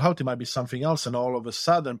mental health, it might be something else. And all of a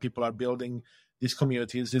sudden, people are building these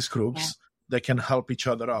communities, these groups that can help each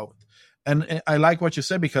other out. And I like what you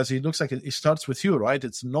said, because it looks like it starts with you, right?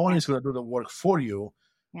 It's no one is going to do the work for you.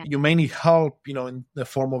 Yeah. You may need help, in the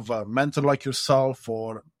form of a mentor like yourself,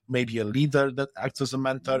 or maybe a leader that acts as a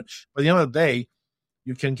mentor. But at the end of the day,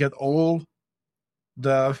 you can get all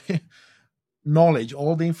the knowledge,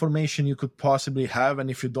 all the information you could possibly have. And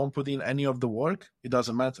if you don't put in any of the work, it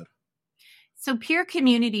doesn't matter. So peer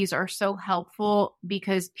communities are so helpful,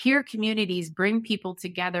 because peer communities bring people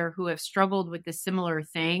together who have struggled with a similar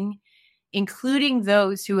thing, including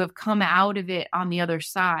those who have come out of it on the other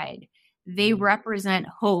side. They represent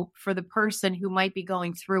hope for the person who might be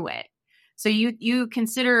going through it. So you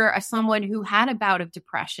consider someone who had a bout of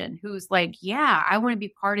depression, who's like, yeah, I want to be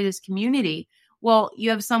part of this community. Well, you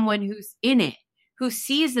have someone who's in it, who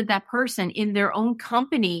sees that person in their own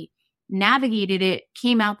company navigated it,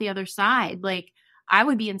 came out the other side. Like, I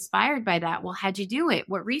would be inspired by that. Well, how'd you do it?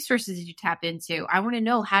 What resources did you tap into? I want to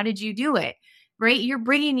know, how did you do it? Right? You're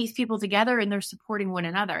bringing these people together and they're supporting one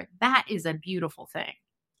another. That is a beautiful thing.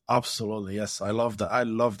 Absolutely. Yes. I love that. I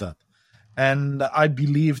love that. And I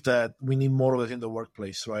believe that we need more of it in the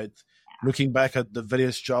workplace, right? Yeah. Looking back at the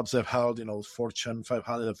various jobs I've held, Fortune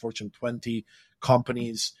 500 and Fortune 20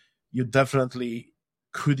 companies, you definitely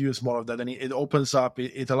could use more of that. And it opens up,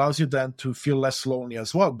 it allows you then to feel less lonely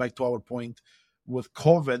as well. Back to our point with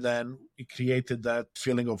COVID, and it created that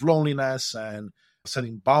feeling of loneliness and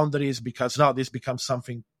setting boundaries, because now this becomes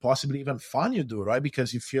something possibly even fun you do, right?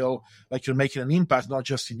 Because you feel like you're making an impact, not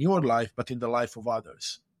just in your life, but in the life of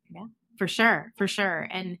others. Yeah, for sure. For sure.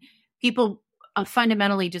 And people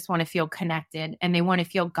fundamentally just want to feel connected, and they want to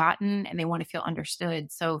feel gotten, and they want to feel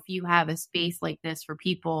understood. So if you have a space like this for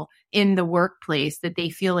people in the workplace that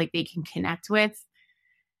they feel like they can connect with,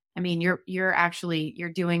 I mean, you're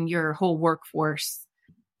doing your whole workforce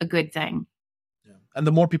a good thing. Yeah. And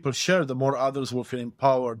the more people share, the more others will feel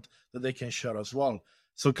empowered that they can share as well.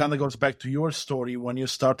 So it kind of goes back to your story when you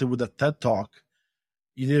started with a TED Talk.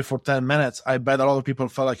 You did it for 10 minutes. I bet a lot of people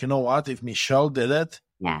felt like, you know what, if Michelle did it,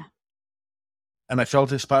 yeah, and I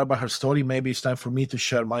felt inspired by her story, maybe it's time for me to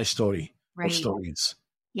share my story or right. stories.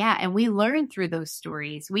 Yeah, and we learn through those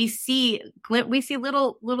stories. We see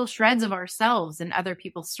little shreds of ourselves in other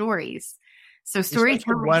people's stories. So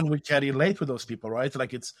storytelling, when we can relate with those people, right?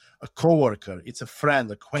 Like it's a coworker, it's a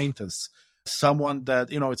friend, acquaintance, someone that,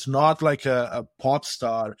 it's not like a pop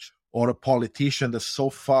star or a politician that's so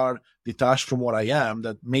far detached from what I am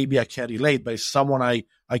that maybe I can't relate, but it's someone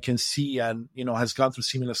I can see and, has gone through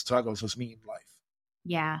similar struggles as me in life.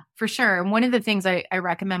 Yeah, for sure. And one of the things I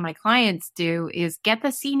recommend my clients do is get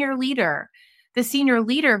the senior leader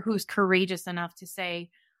who's courageous enough to say,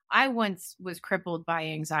 I once was crippled by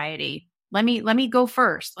anxiety. let me go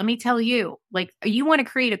first. Let me tell you, like, you want to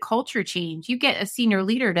create a culture change. You get a senior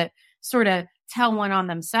leader to sort of tell one on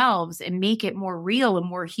themselves and make it more real and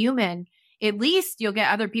more human. At least you'll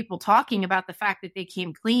get other people talking about the fact that they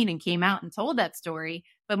came clean and came out and told that story.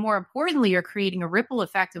 But more importantly, you're creating a ripple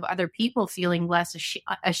effect of other people feeling less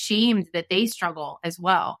ashamed that they struggle as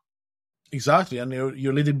well. Exactly, and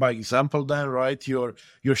you're leading by example. Then, right? You're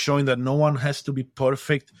showing that no one has to be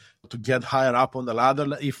perfect to get higher up on the ladder.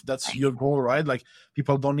 If that's your goal, right? Like,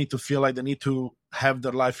 people don't need to feel like they need to have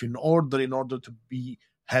their life in order to be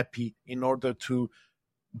happy, in order to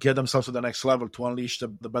get themselves to the next level, to unleash the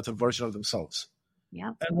better version of themselves.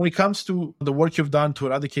 Yeah. And when it comes to the work you've done to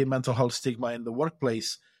eradicate mental health stigma in the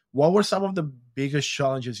workplace, what were some of the biggest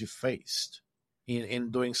challenges you faced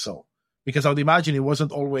in doing so? Because I would imagine it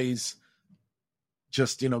wasn't always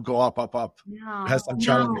just, go up, up, up. No, It has some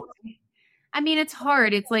challenges. I mean, it's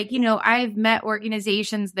hard. It's like, I've met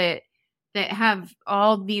organizations that have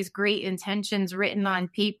all these great intentions written on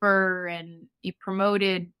paper and you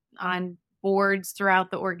promoted on boards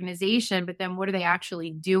throughout the organization, but then what are they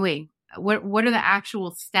actually doing? What are the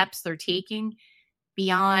actual steps they're taking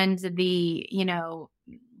beyond the,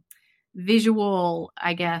 visual,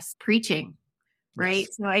 I guess, preaching, right?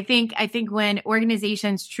 Yes. So I think when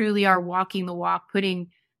organizations truly are walking the walk,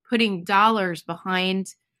 putting dollars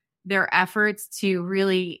behind their efforts to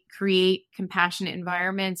really create compassionate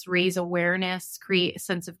environments, raise awareness, create a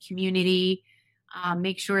sense of community,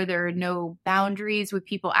 make sure there are no boundaries with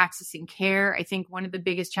people accessing care. I think one of the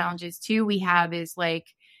biggest challenges too we have is,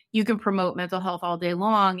 like, you can promote mental health all day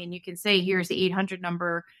long and you can say, here's the 800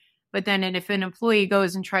 number. But then if an employee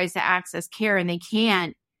goes and tries to access care and they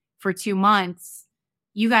can't for 2 months,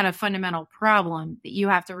 you got a fundamental problem that you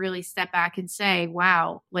have to really step back and say,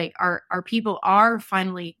 wow, like, our people are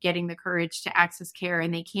finally getting the courage to access care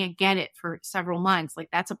and they can't get it for several months. Like,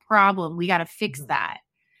 that's a problem. We got to fix that.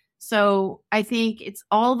 So I think it's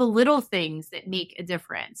all the little things that make a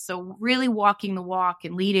difference. So really walking the walk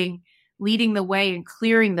and leading the way and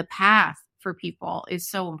clearing the path for people is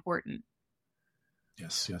so important.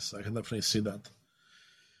 Yes, I can definitely see that.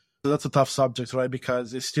 That's a tough subject, right?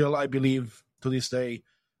 Because it's still, I believe, to this day,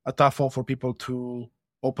 a tough one for people to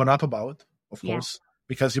open up about, of course,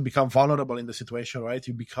 because you become vulnerable in the situation, right?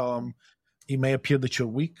 It may appear that you're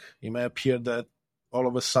weak. It may appear that all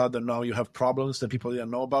of a sudden now you have problems that people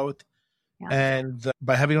didn't know about. Yeah. And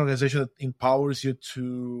by having an organization that empowers you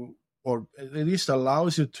to, or at least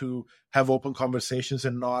allows you to have open conversations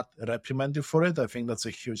and not reprimand you for it, I think that's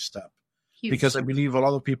a huge step. Because I believe a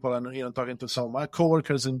lot of people, and talking to some of my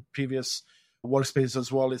coworkers in previous workspaces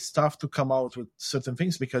as well, it's tough to come out with certain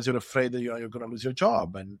things because you're afraid that you're going to lose your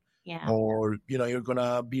job, and or you're going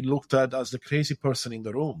to be looked at as the crazy person in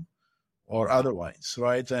the room, or otherwise,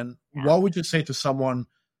 right? And what would you say to someone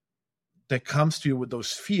that comes to you with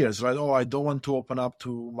those fears, right? Oh, I don't want to open up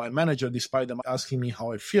to my manager despite them asking me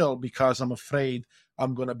how I feel because I'm afraid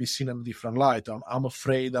I'm going to be seen in a different light. I'm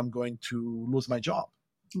afraid I'm going to lose my job.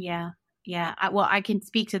 Yeah. Well, I can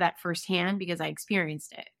speak to that firsthand because I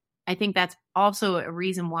experienced it. I think that's also a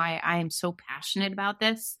reason why I am so passionate about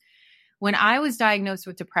this. When I was diagnosed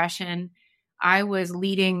with depression, I was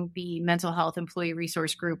leading the mental health employee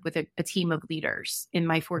resource group with a team of leaders in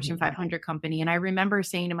my Fortune 500 company. And I remember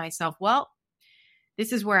saying to myself, well,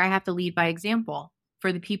 this is where I have to lead by example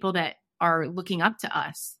for the people that are looking up to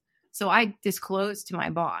us. So I disclosed to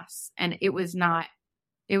my boss, and it wasn't a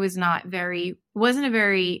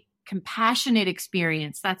very compassionate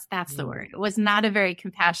experience. That's the word. It was not a very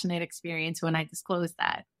compassionate experience when I disclosed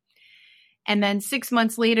that. And then 6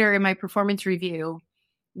 months later in my performance review,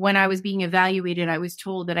 when I was being evaluated, I was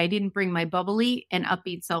told that I didn't bring my bubbly and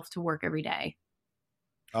upbeat self to work every day.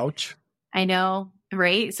 Ouch. I know,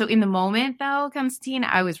 right? So in the moment though, Constantine,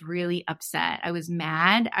 I was really upset. I was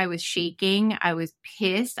mad. I was shaking. I was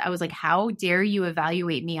pissed. I was like, how dare you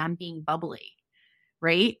evaluate me on being bubbly?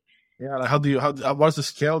 Right? Yeah, like what's the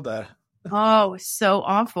scale there? Oh, so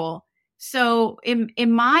awful. So in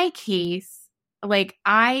my case, like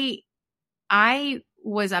I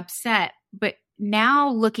was upset, but now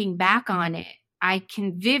looking back on it, I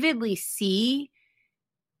can vividly see,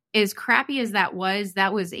 as crappy as that was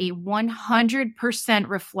a 100%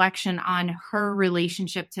 reflection on her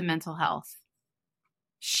relationship to mental health.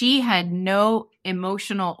 She had no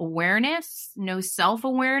emotional awareness, no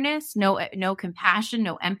self-awareness, no compassion,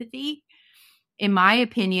 no empathy. In my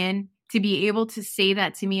opinion, to be able to say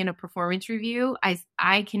that to me in a performance review,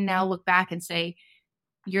 I can now look back and say,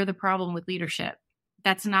 you're the problem with leadership.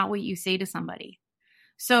 That's not what you say to somebody.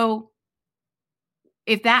 So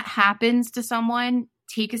if that happens to someone,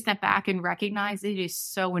 take a step back and recognize it is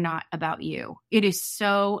so not about you. It is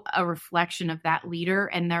so a reflection of that leader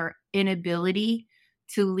and their inability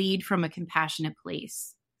to lead from a compassionate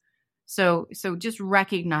place. So just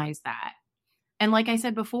recognize that. And like I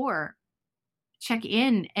said before, check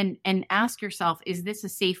in and ask yourself, is this a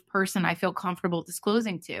safe person I feel comfortable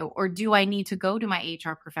disclosing to? Or do I need to go to my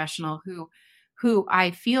HR professional who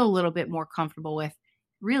I feel a little bit more comfortable with?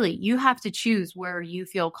 Really, you have to choose where you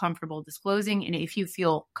feel comfortable disclosing and if you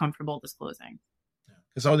feel comfortable disclosing.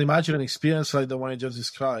 Because I would imagine an experience like the one I just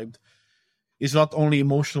described is not only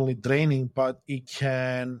emotionally draining, but it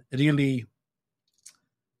can really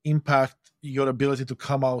impact your ability to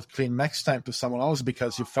come out clean next time to someone else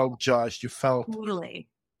because you felt judged, you felt Totally.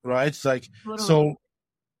 right. It's like, Totally. So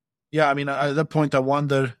yeah, I mean, at that point, I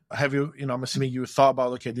wonder, have you, I'm assuming you thought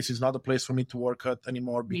about, okay, this is not a place for me to work at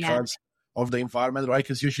anymore because of the environment, right?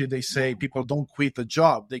 Because usually they say people don't quit a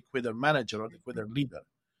job, they quit their manager or they quit their leader.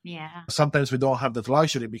 Yeah. Sometimes we don't have that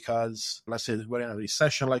luxury because, let's say, we're in a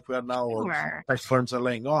recession like we are now, or tech firms are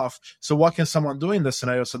laying off. So what can someone do in this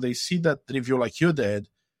scenario? So they see that review like you did.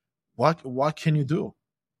 What can you do?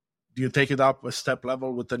 Do you take it up a step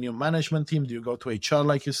level with the new management team? Do you go to HR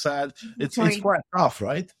like you said? It's quite tough,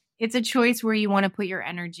 right? It's a choice where you want to put your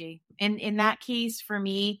energy. And in that case, for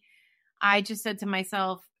me, I just said to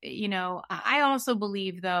myself, I also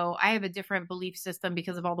believe, though, I have a different belief system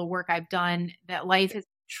because of all the work I've done, that life is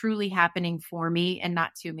truly happening for me and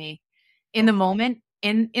not to me. In the moment,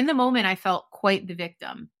 in the moment, I felt quite the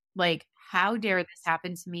victim. Like, how dare this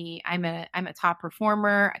happen to me? I'm a top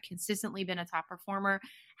performer. I've consistently been a top performer.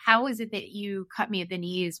 How is it that you cut me at the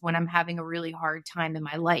knees when I'm having a really hard time in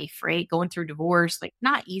my life, right? Going through divorce, like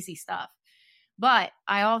not easy stuff. But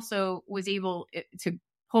I also was able to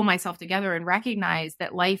pull myself together and recognize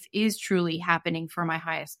that life is truly happening for my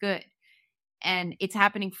highest good. And it's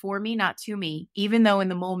happening for me, not to me. Even though in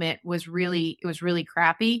the moment it was really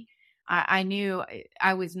crappy, I knew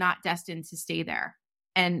I was not destined to stay there.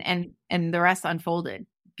 And the rest unfolded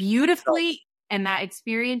beautifully. And that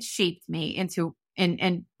experience shaped me into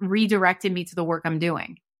and redirected me to the work I'm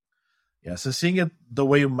doing. Yeah. So seeing it the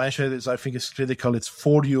way you mentioned it is, I think, is critical. It's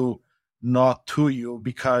for you, not to you,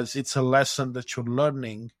 because it's a lesson that you're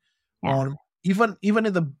learning on even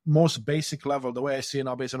in the most basic level. The way I see it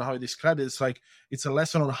now, based on how you described it, it's like it's a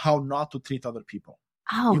lesson on how not to treat other people.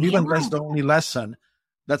 Even that's the only lesson.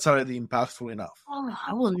 That's already impactful enough. Oh,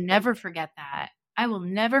 I will never forget that. I will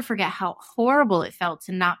never forget how horrible it felt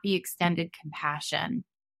to not be extended compassion.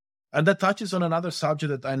 And that touches on another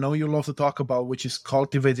subject that I know you love to talk about, which is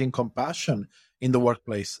cultivating compassion in the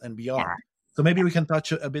workplace and beyond. Yeah. So maybe we can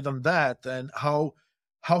touch a bit on that. And how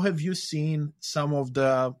have you seen some of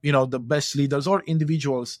the, the best leaders or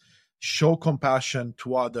individuals show compassion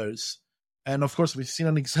to others? And of course, we've seen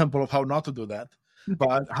an example of how not to do that.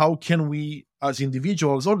 But how can we, as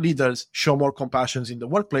individuals or leaders, show more compassion in the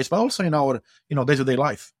workplace, but also in our, day-to-day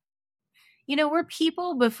life? We're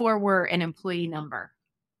people before we're an employee number.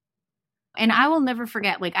 And I will never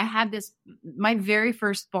forget, like I had my very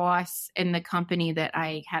first boss in the company that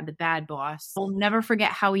I had, the bad boss. I'll never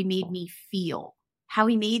forget how he made me feel.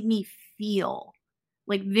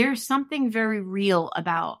 Like there's something very real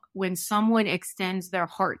about when someone extends their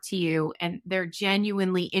heart to you and they're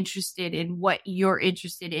genuinely interested in what you're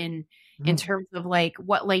interested in terms of like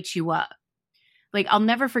what lights you up. Like I'll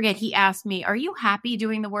never forget, he asked me, "Are you happy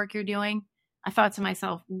doing the work you're doing?" I thought to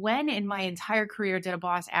myself, when in my entire career did a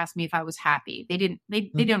boss ask me if I was happy? They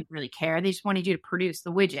don't really care. They just wanted you to produce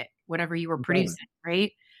the widget, whatever you were producing,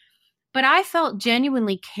 right? But I felt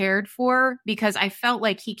genuinely cared for because I felt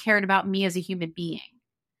like he cared about me as a human being.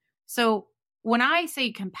 So when I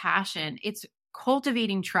say compassion, it's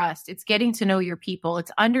cultivating trust. It's getting to know your people.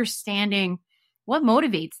 It's understanding what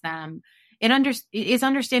motivates them. It is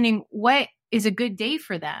understanding what is a good day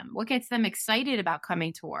for them. What gets them excited about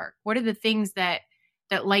coming to work? What are the things that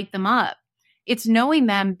light them up? It's knowing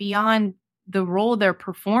them beyond the role they're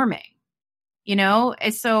performing,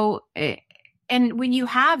 And so, and when you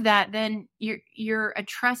have that, then you're a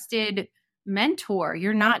trusted mentor.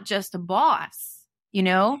 You're not just a boss,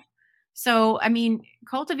 So, I mean,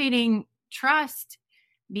 cultivating trust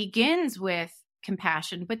begins with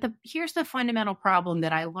compassion. But here's the fundamental problem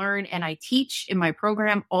that I learn and I teach in my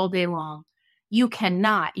program all day long. You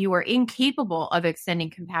are incapable of extending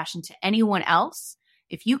compassion to anyone else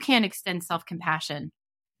if you can't extend self-compassion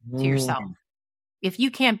to yourself. If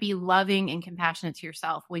you can't be loving and compassionate to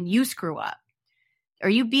yourself when you screw up, are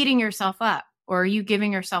you beating yourself up or are you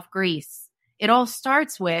giving yourself grace? It all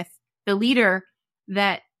starts with the leader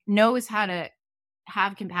that knows how to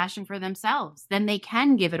have compassion for themselves. Then they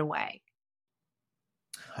can give it away.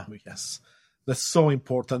 Oh, yes. That's so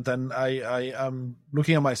important. And I'm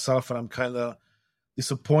looking at myself and I'm kind of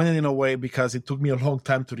disappointed in a way because it took me a long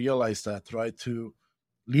time to realize that, right? To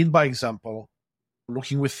lead by example,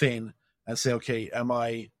 looking within and say, okay, am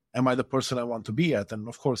I the person I want to be at? And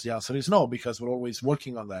of course the answer is no, because we're always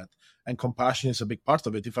working on that. And compassion is a big part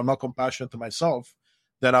of it. If I'm not compassionate to myself,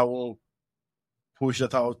 then I will push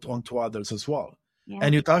that out onto others as well. Yeah.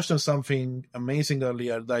 And you touched on something amazing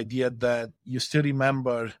earlier, the idea that you still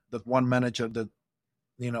remember that one manager that,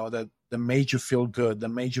 that made you feel good, that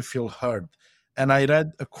made you feel heard. And I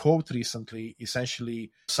read a quote recently,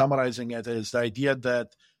 essentially summarizing it as the idea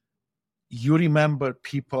that you remember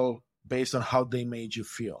people based on how they made you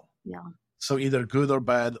feel. Yeah. So either good or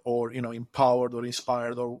bad, or, empowered or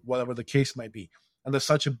inspired, or whatever the case might be. And there's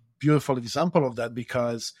such a beautiful example of that,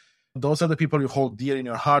 because those are the people you hold dear in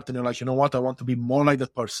your heart, and you're like, you know what, I want to be more like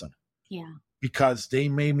that person. Yeah. Because they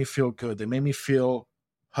made me feel good. They made me feel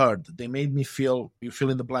heard. They made me feel, you fill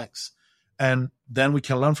in the blanks. And then we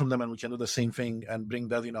can learn from them, and we can do the same thing and bring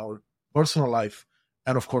that in our personal life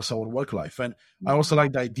and, of course, our work life. And I also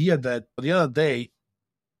like the idea that at the end of the day,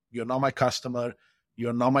 you're not my customer.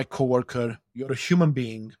 You're not my coworker. You're a human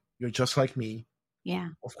being. You're just like me. Yeah.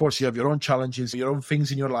 Of course, you have your own challenges, your own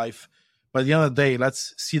things in your life. But at the end of the day,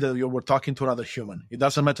 let's see that we're talking to another human. It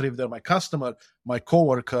doesn't matter if they're my customer, my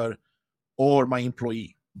coworker, or my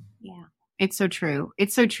employee. Yeah. It's so true.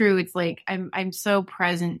 It's so true. It's like, I'm so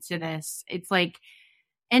present to this. It's like,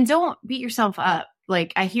 and don't beat yourself up.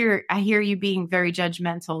 Like I hear you being very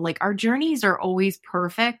judgmental. Like our journeys are always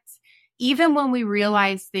perfect. Even when we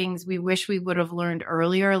realize things we wish we would have learned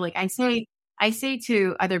earlier. Like I say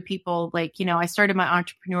to other people, like, I started my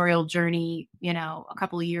entrepreneurial journey, a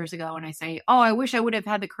couple of years ago, and I say, oh, I wish I would have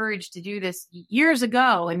had the courage to do this years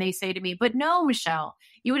ago. And they say to me, but no, Michelle,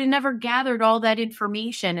 you would have never gathered all that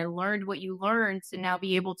information and learned what you learned to now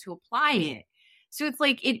be able to apply it. So it's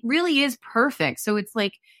like, it really is perfect. So it's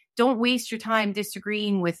like, don't waste your time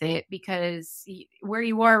disagreeing with it, because where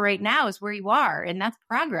you are right now is where you are, and that's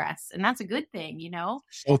progress, and that's a good thing,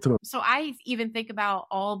 So true. So I even think about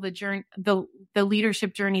all the journey, the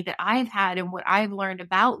leadership journey that I've had, and what I've learned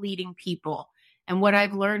about leading people, and what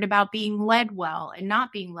I've learned about being led well and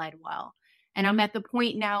not being led well. And I'm at the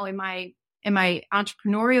point now in my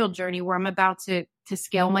entrepreneurial journey where I'm about to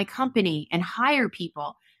scale my company and hire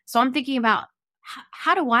people. So I'm thinking about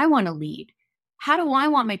how do I want to lead? How do I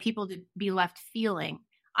want my people to be left feeling?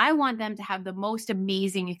 I want them to have the most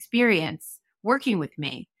amazing experience working with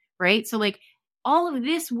me, right? So like all of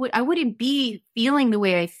this I wouldn't be feeling the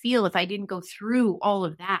way I feel if I didn't go through all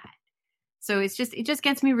of that. So it just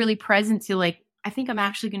gets me really present to like, I think I'm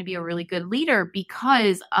actually going to be a really good leader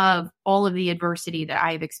because of all of the adversity that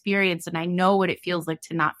I've experienced. And I know what it feels like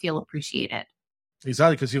to not feel appreciated.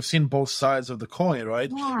 Exactly, because you've seen both sides of the coin,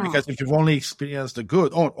 right? Yeah. Because if you've only experienced the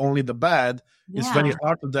good or only the bad, it's very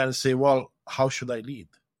hard to then say, well, how should I lead?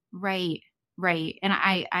 Right. And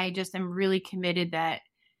I just am really committed that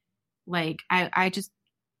like, I just,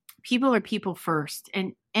 people are people first,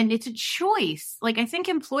 and it's a choice. Like, I think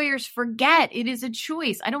employers forget it is a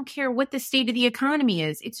choice. I don't care what the state of the economy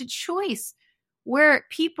is. It's a choice where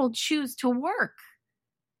people choose to work.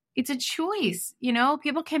 It's a choice.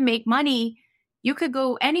 People can make money. You could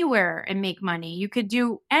go anywhere and make money. You could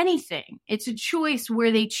do anything. It's a choice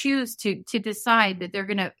where they choose to decide that they're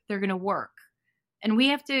going to work. And we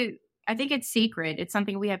have to, I think it's sacred. It's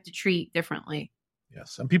something we have to treat differently.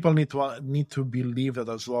 Yes. And people need to believe that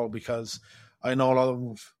as well, because I know a lot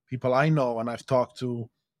of people I know, and I've talked to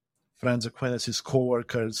friends, acquaintances,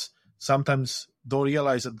 coworkers, sometimes don't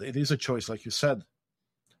realize that it is a choice, like you said.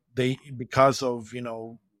 Because of,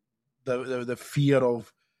 the fear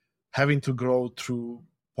of having to grow through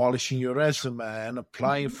polishing your resume and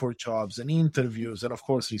applying for jobs and interviews, and of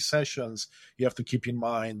course recessions you have to keep in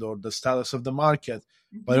mind, or the status of the market.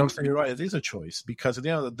 But I don't think you're right. It is a choice, because at the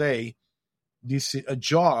end of the day, a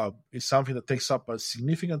job is something that takes up a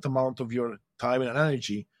significant amount of your time and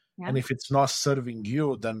energy. Yeah. And if it's not serving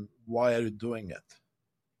you, then why are you doing it?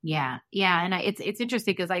 Yeah. And it's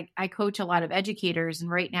interesting because I coach a lot of educators, and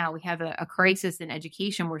right now we have a crisis in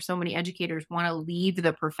education where so many educators want to leave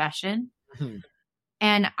the profession. Mm-hmm.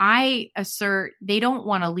 And I assert they don't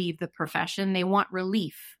want to leave the profession. They want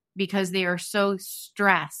relief because they are so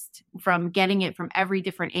stressed from getting it from every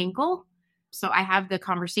different angle. So I have the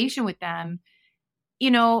conversation with them.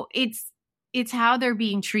 It's how they're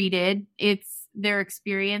being treated. It's their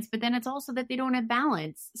experience, but then it's also that they don't have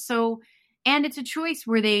balance. So, and it's a choice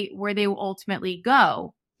where they will ultimately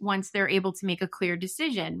go once they're able to make a clear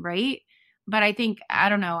decision, right? But I think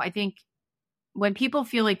when people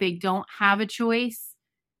feel like they don't have a choice,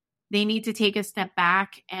 they need to take a step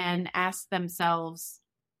back and ask themselves,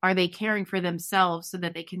 are they caring for themselves so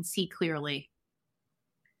that they can see clearly?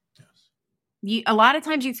 A lot of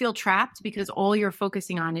times you feel trapped because all you're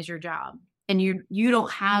focusing on is your job, and you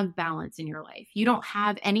don't have balance in your life. You don't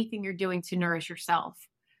have anything you're doing to nourish yourself.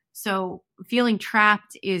 So feeling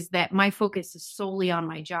trapped is that my focus is solely on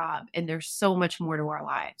my job, and there's so much more to our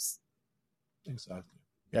lives. Exactly.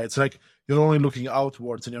 Yeah, it's like you're only looking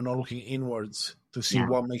outwards and you're not looking inwards to see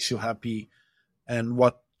what makes you happy and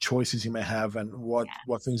what choices you may have and what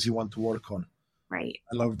things you want to work on. Right.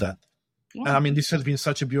 I love that. Yeah. And I mean, this has been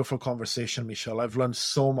such a beautiful conversation, Michelle. I've learned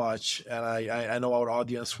so much, and I know our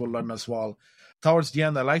audience will learn as well. Towards the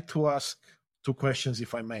end, I like to ask 2 questions,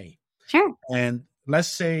 if I may. Sure. And let's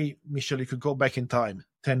say, Michelle, you could go back in time,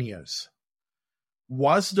 10 years.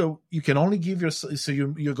 You can only give yourself, so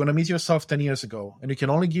you're going to meet yourself 10 years ago, and you can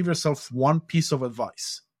only give yourself one piece of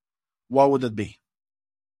advice. What would it be?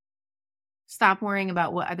 Stop worrying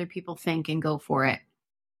about what other people think and go for it.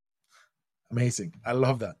 Amazing. I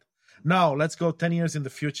love that. Now, let's go 10 years in the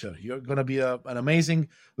future. You're going to be an amazing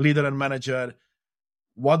leader and manager.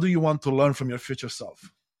 What do you want to learn from your future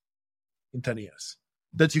self in 10 years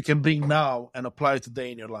that you can bring now and apply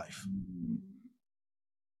today in your life?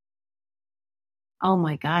 Oh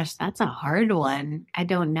my gosh, that's a hard one. I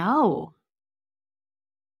don't know.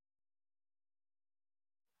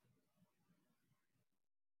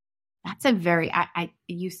 That's a very,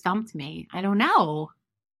 you stumped me. I don't know.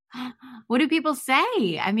 What do people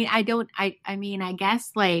say? I mean, I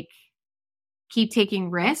guess like keep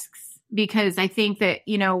taking risks, because I think that,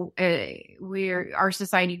 our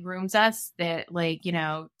society grooms us that like,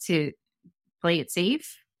 to play it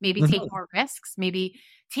safe, maybe take more risks, maybe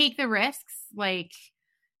take the risks, like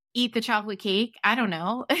eat the chocolate cake. I don't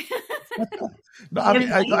know. No, I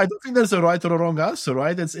mean, I don't think there's a right or a wrong answer,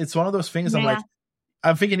 right? It's one of those things.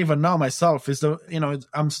 I'm thinking even now myself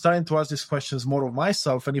I'm starting to ask these questions more of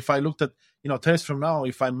myself. And if I looked at, 10 years from now,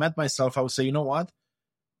 if I met myself, I would say, you know what?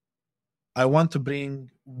 I want to bring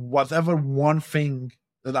whatever one thing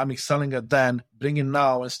that I'm excelling at then, bring it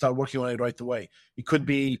now and start working on it right away. It could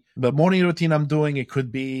be the morning routine I'm doing. It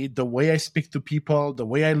could be the way I speak to people, the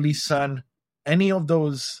way I listen, any of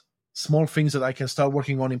those small things that I can start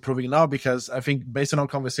working on improving now. Because I think based on our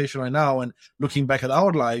conversation right now and looking back at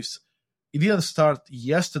our lives, it didn't start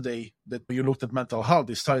yesterday that you looked at mental health.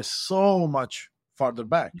 It started so much farther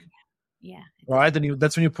back. Yeah. Right. And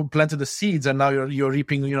that's when you planted the seeds, and now you're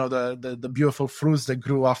reaping, the beautiful fruits that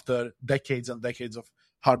grew after decades and decades of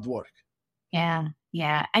hard work. Yeah.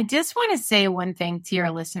 Yeah. I just want to say one thing to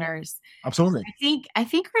your listeners. Absolutely. I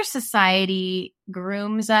think our society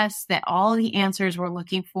grooms us that all the answers we're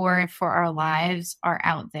looking for our lives are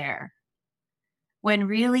out there, when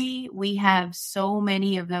really we have so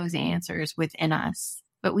many of those answers within us,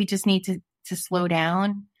 but we just need to slow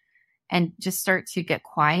down and just start to get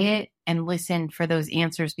quiet and listen for those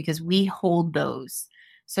answers, because we hold those.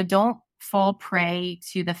 So don't fall prey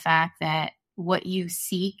to the fact that what you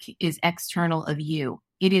seek is external of you.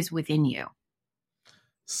 It is within you.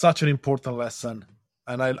 Such an important lesson.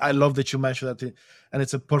 And I love that you mentioned that. And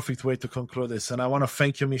it's a perfect way to conclude this. And I want to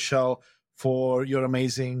thank you, Michelle, for your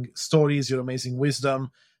amazing stories, your amazing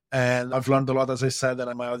wisdom. And I've learned a lot, as I said,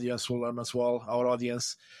 and my audience will learn as well, our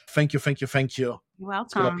audience. Thank you, thank you, thank you. You're welcome.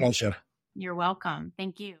 It's been a pleasure. You're welcome.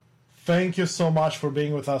 Thank you. Thank you so much for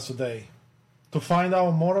being with us today. To find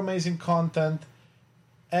out more amazing content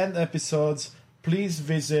and episodes, please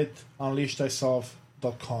visit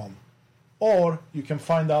unleashthyself.com, or you can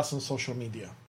find us on social media.